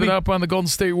happened. He ended up on the Golden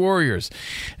State Warriors.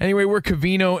 Anyway, we're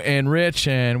Covino and Rich,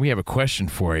 and we have a question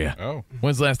for you. Oh.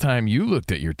 When's the last time you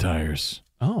looked at your tires?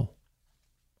 Oh.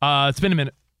 It's been a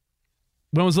minute.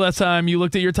 When was the last time you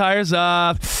looked at your tires?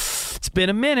 It's been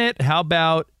a minute. How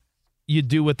about you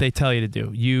do what they tell you to do?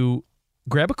 You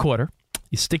grab a quarter,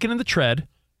 you stick it in the tread,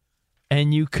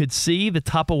 and you could see the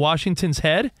top of Washington's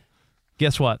head.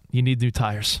 Guess what? You need new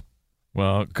tires.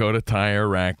 Well, go to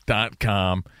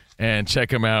TireRack.com and check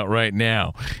them out right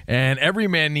now. And every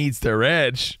man needs their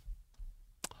edge.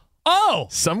 Oh!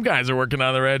 Some guys are working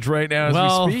on their edge right now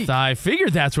as we speak. I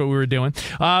figured that's what we were doing.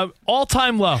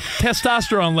 All-time low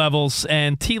testosterone levels,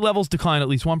 and T levels decline at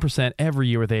least 1% every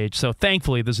year with age. So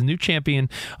thankfully, there's a new champion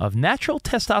of natural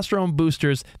testosterone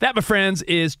boosters. That, my friends,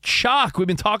 is Chalk. We've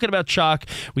been talking about Chalk.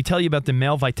 We tell you about the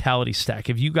male vitality stack.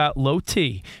 If you got low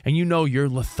T and you know you're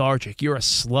lethargic, you're a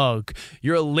slug,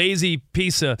 you're a lazy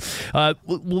piece of...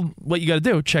 what you got to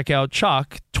do, check out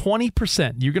Chalk.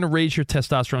 20%. You're going to raise your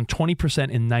testosterone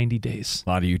 20% in 90 days. A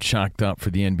lot of you chalked up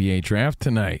for the NBA draft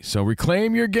tonight. So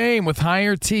reclaim your game with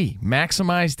higher T,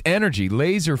 maximized energy,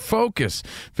 laser focus.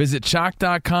 Visit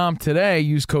Chalk.com today.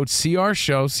 Use code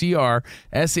CRSHOW,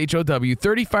 CRSHOW,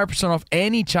 35% off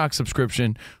any Chalk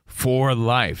subscription for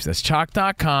life. That's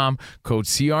Chalk.com, code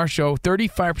CRSHOW,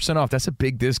 35% off. That's a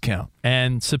big discount.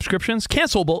 And subscriptions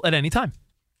cancelable at any time.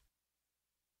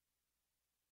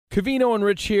 Covino and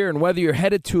Rich here, and whether you're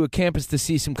headed to a campus to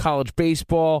see some college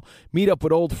baseball, meet up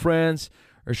with old friends,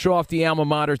 or show off the alma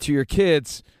mater to your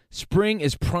kids, spring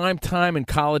is prime time in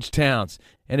college towns.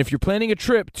 And if you're planning a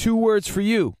trip, 2 words for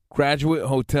you: Graduate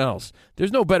Hotels.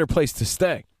 There's no better place to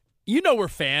stay. You know we're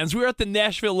fans. We were at the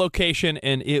Nashville location,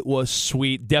 and it was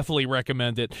sweet. Definitely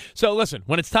recommend it. So listen,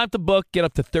 when it's time to book, get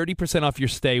up to 30% off your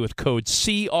stay with code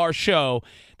CRSHOW.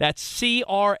 That's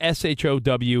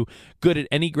CRSHOW. Good at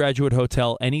any Graduate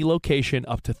Hotel, any location,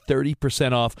 up to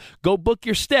 30% off. Go book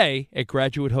your stay at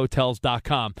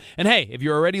graduatehotels.com. And hey, if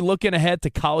you're already looking ahead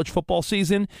to college football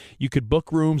season, you could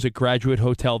book rooms at Graduate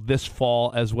Hotel this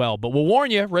fall as well. But we'll warn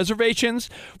you, reservations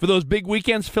for those big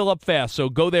weekends fill up fast, so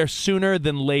go there sooner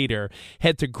than later.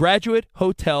 Head to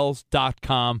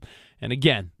graduatehotels.com. And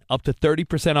again, up to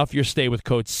 30% off your stay with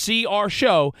code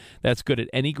CRSHOW. That's good at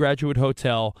any Graduate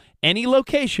Hotel, any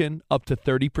location, up to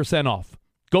 30% off.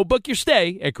 Go book your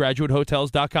stay at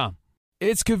graduatehotels.com.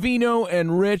 It's Covino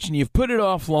and Rich, and you've put it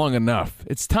off long enough.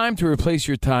 It's time to replace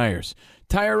your tires.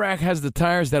 Tire Rack has the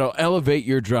tires that'll elevate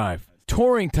your drive.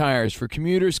 Touring tires for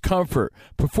commuters' comfort,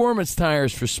 performance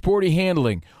tires for sporty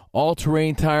handling,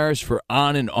 all-terrain tires for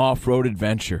on- and off-road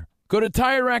adventure. Go to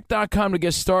TireRack.com to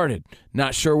get started.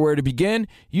 Not sure where to begin?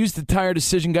 Use the Tire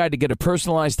Decision Guide to get a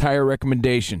personalized tire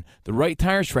recommendation. The right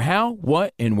tires for how,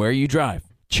 what, and where you drive.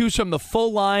 Choose from the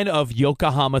full line of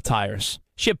Yokohama tires.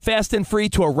 Ship fast and free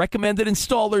to a recommended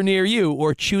installer near you,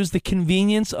 or choose the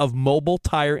convenience of mobile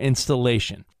tire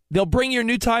installation. They'll bring your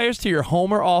new tires to your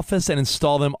home or office and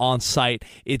install them on site.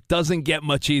 It doesn't get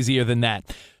much easier than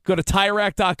that. Go to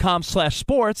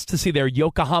TireRack.com/sports to see their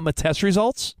Yokohama test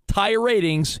results, tire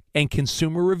ratings, and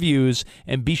consumer reviews,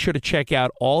 and be sure to check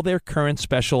out all their current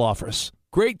special offers.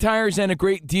 Great tires and a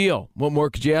great deal. What more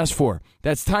could you ask for?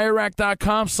 That's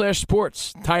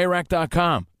TireRack.com/sports.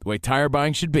 TireRack.com, the way tire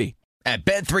buying should be. At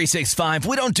Bet365,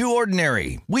 we don't do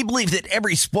ordinary. We believe that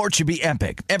every sport should be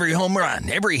epic. Every home run,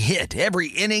 every hit, every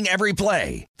inning, every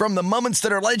play. From the moments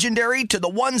that are legendary to the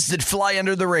ones that fly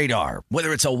under the radar.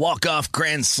 Whether it's a walk-off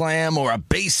grand slam or a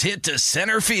base hit to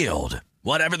center field.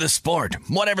 Whatever the sport,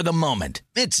 whatever the moment.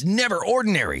 It's never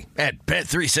ordinary at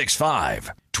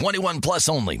Bet365. 21 plus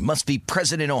only. Must be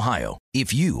present in Ohio.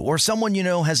 If you or someone you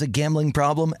know has a gambling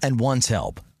problem and wants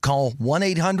help, call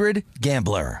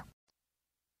 1-800-GAMBLER.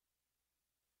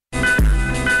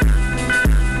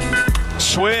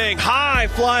 Swing, high,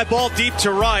 fly ball deep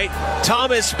to right.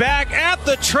 Thomas back at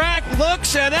the track,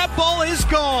 looks, and that ball is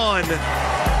gone.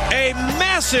 A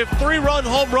massive 3-run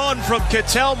home run from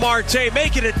Ketel Marte,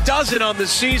 making it 12 on the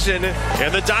season,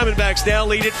 and the Diamondbacks now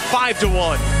lead it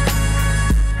 5-1.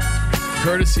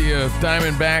 Courtesy of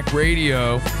Diamondback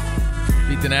Radio,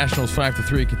 beat the Nationals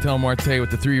 5-3. Ketel Marte with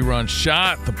the 3-run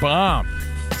shot, the bomb.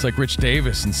 It's like Rich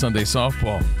Davis in Sunday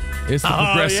softball. It's the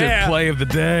progressive play of the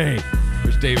day.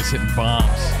 Rich Davis hitting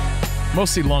bombs.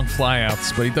 Mostly long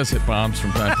flyouts, but he does hit bombs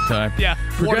from time to time. Yeah.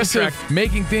 Progressive,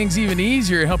 making things even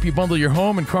easier, help you bundle your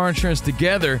home and car insurance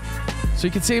together so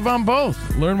you can save on both.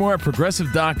 Learn more at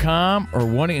Progressive.com or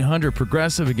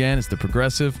 1-800-PROGRESSIVE. Again, it's the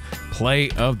Progressive play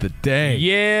of the day.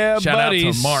 Yeah, Shout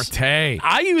buddies. out to Marte.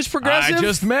 I use Progressive. I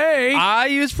just may. I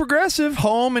use Progressive.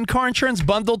 Home and car insurance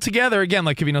bundled together. Again,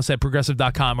 like Covino said,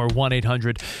 Progressive.com or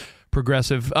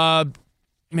 1-800-PROGRESSIVE.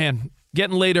 Man,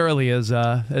 getting late early, as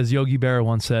Yogi Berra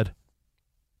once said.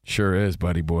 Sure is,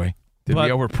 buddy boy. Did we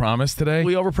overpromise today?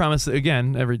 We overpromise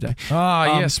again every day.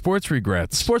 Yeah, sports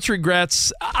regrets. Sports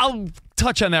regrets. I'll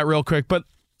touch on that real quick, but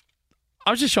I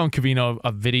was just showing Covino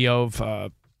a video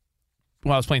of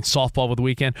while I was playing softball over the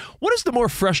weekend. What is the more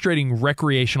frustrating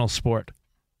recreational sport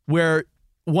where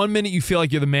 1 minute you feel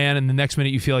like you're the man and the next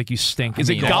minute you feel like you stink? Is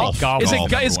it golf?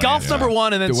 Is golf number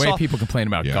one? And then the way people complain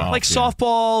about golf, like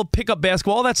softball, pickup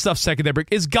basketball, all that stuff secondary.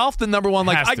 Is golf the number one?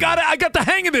 Like I got the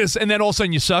hang of this, and then all of a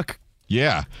sudden you suck.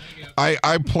 Yeah.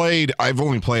 I've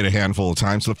only played a handful of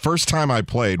times. The first time I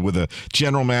played with a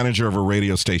general manager of a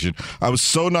radio station, I was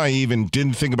so naive and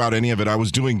didn't think about any of it. I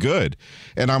was doing good.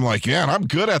 And I'm like, man, I'm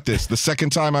good at this. The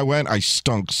second time I went, I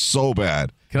stunk so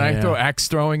bad. Can I throw axe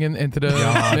throwing into the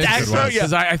mix?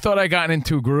 Because I thought I got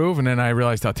into a groove, and then I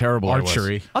realized how terrible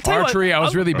archery. I was. I'll tell you archery, I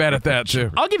was really bad at that,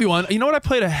 too. I'll give you one. You know what I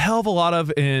played a hell of a lot of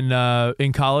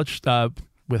in college?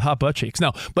 With hot butt cheeks.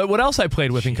 No, but what else I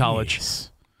played with in college?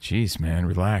 Jeez, man,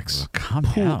 relax. Calm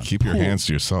down. Keep your hands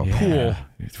to yourself. Yeah. Pool.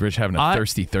 Rich having a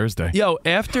thirsty Thursday. Yo,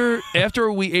 after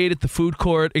we ate at the food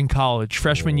court in college,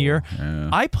 freshman year,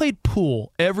 I played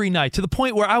pool every night to the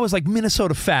point where I was like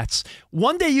Minnesota Fats.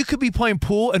 One day you could be playing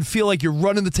pool and feel like you're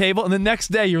running the table, and the next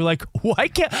day you're like, I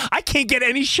can't get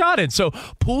any shot in. So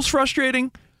pool's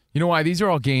frustrating. You know why? These are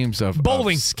all games of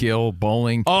bowling, skill,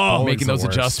 bowling, making those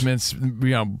adjustments,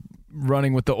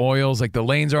 running with the oils, like the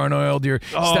lanes aren't oiled. You're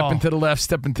stepping to the left,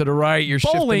 stepping to the right. You're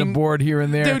shifting the board here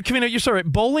and there. Dude, Camino, you're sorry.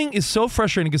 Bowling is so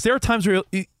frustrating because there are times where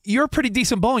you're a pretty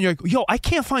decent bowler and you're like, yo, I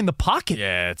can't find the pocket.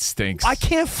 Yeah, it stinks. I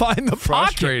can't find the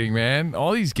frustrating, man.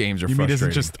 All these games are frustrating. You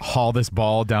mean just haul this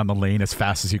ball down the lane as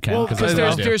fast as you can? Well, because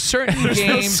there's certain games,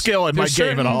 no skill in my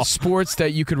game at all. Sports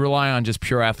that you could rely on just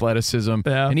pure athleticism.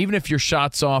 Yeah. And even if your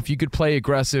shot's off, you could play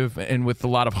aggressive and with a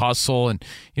lot of hustle and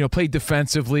play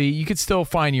defensively. You could still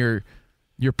find your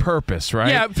purpose, right?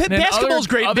 Yeah, basketball's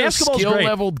great. Basketball's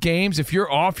skill-leveled games, if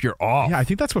you're off, you're off. Yeah, I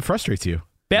think that's what frustrates you.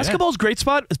 Basketball's great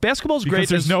spot. Basketball's because great.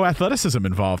 There's no athleticism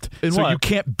involved, so you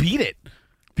can't beat it.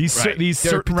 These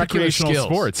certain recreational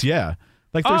sports,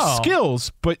 like there's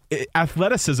skills, but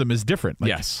athleticism is different. Like,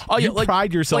 yes, you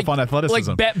pride yourself on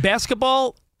athleticism. Like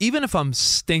basketball. Even if I'm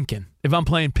stinking, if I'm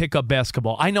playing pickup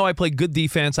basketball, I know I play good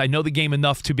defense. I know the game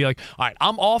enough to be like, all right,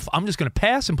 I'm off. I'm just going to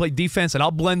pass and play defense, and I'll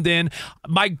blend in.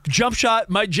 My jump shot,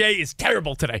 my J is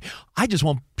terrible today. I just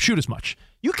won't shoot as much.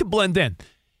 You can blend in.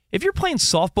 If you're playing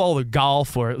softball or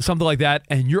golf or something like that,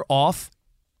 and you're off,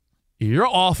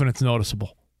 and it's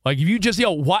noticeable. Like if you just,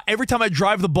 every time I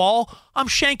drive the ball, I'm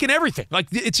shanking everything. Like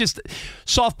it's just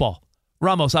softball.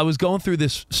 Ramos, I was going through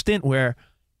this stint where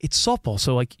it's softball,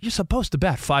 so like you're supposed to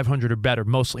bat 500 or better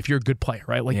mostly if you're a good player,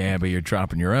 right? Like but you're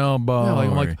dropping your elbow. I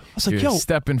was like, you're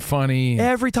stepping funny.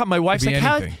 Every time my wife's like,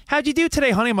 how'd you do today,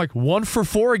 honey? I'm like, 1 for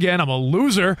 4 again. I'm a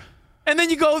loser. And then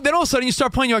then all of a sudden you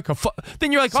start playing,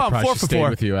 then you're like, I'm 4 for 4.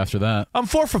 With you after that. I'm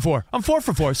 4 for 4. I'm 4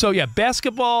 for 4. So yeah,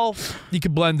 basketball, you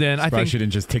could blend in. I think she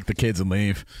didn't just take the kids and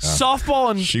leave.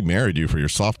 Softball and she married you for your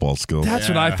softball skills. That's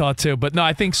what I thought too. But no,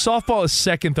 I think softball is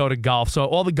second though to golf. So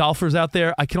all the golfers out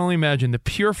there, I can only imagine the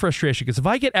pure frustration. Because if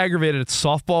I get aggravated at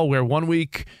softball, where 1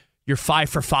 week you're 5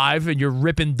 for 5 and you're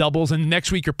ripping doubles, and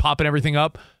next week you're popping everything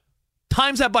up.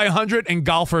 Times that by 100, and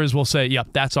golfers will say, yep,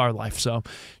 that's our life. So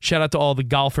shout out to all the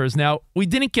golfers. Now, we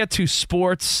didn't get to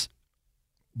sports.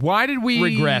 Why did we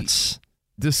regrets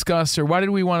discuss, or why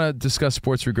did we want to discuss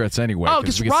sports regrets anyway?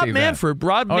 Because Rob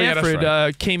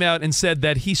Manfred came out and said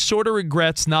that he sort of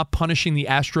regrets not punishing the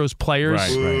Astros players.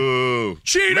 Right. Ooh.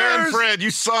 Cheaters! Manfred, you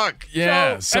suck.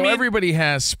 Yeah, so everybody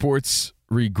has sports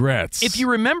regrets. If you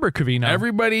remember, Covino.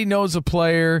 Everybody knows a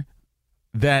player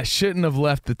that shouldn't have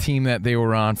left the team that they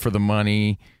were on for the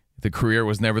money. The career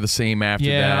was never the same after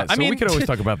that. So we could always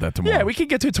talk about that tomorrow. Yeah, we could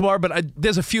get to it tomorrow, but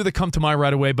there's a few that come to mind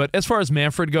right away. But as far as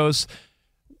Manfred goes,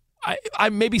 I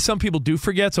maybe some people do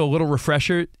forget, so a little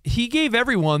refresher. He gave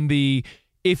everyone the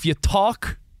if you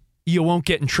talk, you won't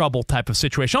get in trouble type of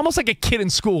situation. Almost like a kid in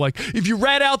school. Like, if you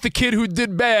rat out the kid who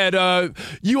did bad,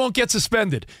 you won't get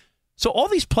suspended. So all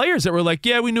these players that were like,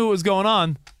 yeah, we knew what was going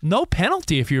on, no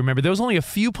penalty, if you remember. There was only a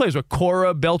few players with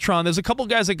Cora, Beltran. There's a couple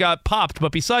guys that got popped.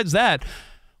 But besides that,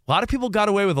 a lot of people got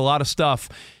away with a lot of stuff.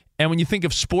 And when you think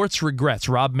of sports regrets,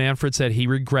 Rob Manfred said he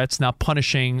regrets not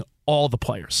punishing all the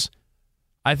players.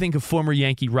 I think of former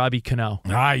Yankee Robbie Cano.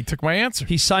 He took my answer.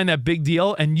 He signed that big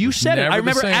deal, and you said it. I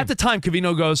remember at the time,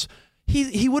 Covino goes,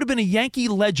 he would have been a Yankee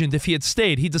legend if he had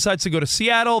stayed. He decides to go to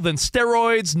Seattle, then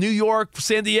steroids, New York,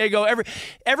 San Diego,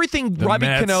 everything Robbie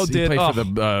Cano did. He played for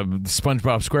the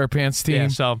SpongeBob SquarePants team. Yeah,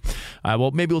 so,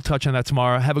 well, maybe we'll touch on that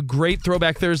tomorrow. Have a great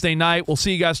Throwback Thursday night. We'll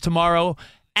see you guys tomorrow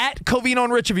at Covino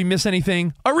and Rich. If you miss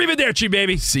anything, arrivederci,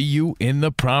 baby. See you in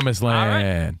the promised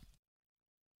land.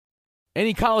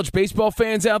 Any college baseball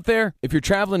fans out there? If you're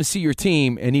traveling to see your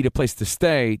team and need a place to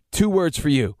stay, 2 words for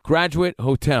you: Graduate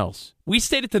Hotels. We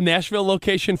stayed at the Nashville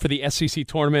location for the SEC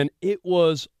tournament. It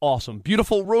was awesome.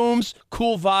 Beautiful rooms,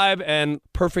 cool vibe, and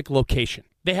perfect location.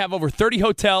 They have over 30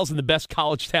 hotels in the best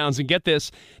college towns. And get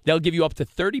this, they'll give you up to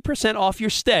 30% off your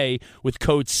stay with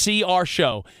code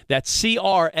CRSHOW. That's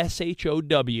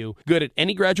CRSHOW. Good at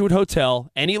any Graduate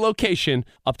Hotel, any location,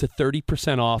 up to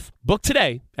 30% off. Book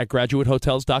today at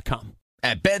graduatehotels.com.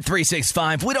 At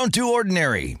Bet365, we don't do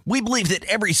ordinary. We believe that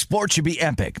every sport should be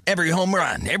epic. Every home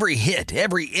run, every hit,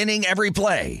 every inning, every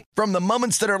play. From the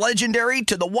moments that are legendary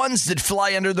to the ones that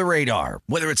fly under the radar.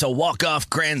 Whether it's a walk-off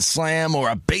grand slam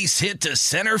or a base hit to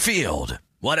center field.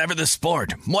 Whatever the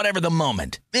sport, whatever the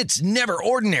moment. It's never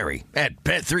ordinary at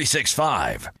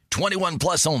Bet365. 21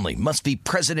 plus only. Must be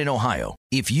present in Ohio.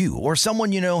 If you or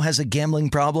someone you know has a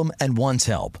gambling problem and wants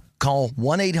help, call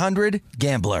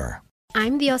 1-800-GAMBLER.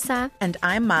 I'm Diosa. And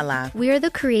I'm Mala. We are the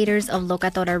creators of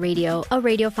Locatora Radio, a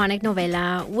radiophonic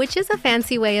novela, which is a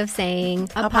fancy way of saying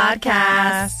a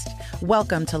podcast.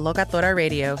 Welcome to Locatora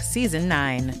Radio, Season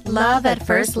 9. Love at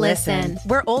first listen.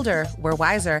 We're older, we're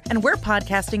wiser, and we're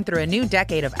podcasting through a new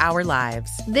decade of our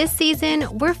lives. This season,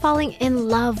 we're falling in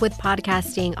love with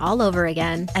podcasting all over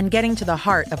again. And getting to the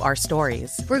heart of our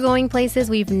stories. We're going places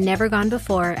we've never gone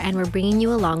before, and we're bringing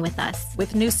you along with us.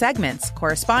 With new segments,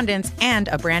 correspondence, and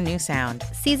a brand new sound.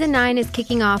 Season 9 is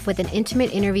kicking off with an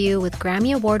intimate interview with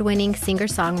Grammy Award-winning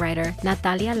singer-songwriter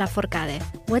Natalia Lafourcade.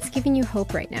 What's giving you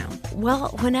hope right now?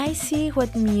 Well, when I see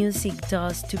what music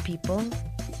does to people,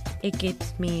 it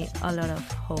gives me a lot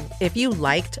of hope. If you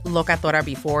liked Locatora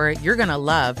before, you're going to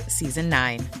love Season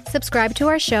 9. Subscribe to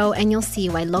our show and you'll see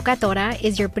why Locatora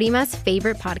is your prima's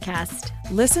favorite podcast.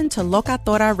 Listen to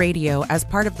Locatora Radio as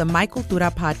part of the My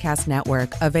Cultura Podcast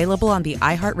Network, available on the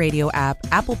iHeartRadio app,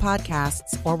 Apple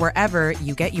Podcasts, or wherever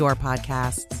you get your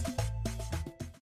podcasts.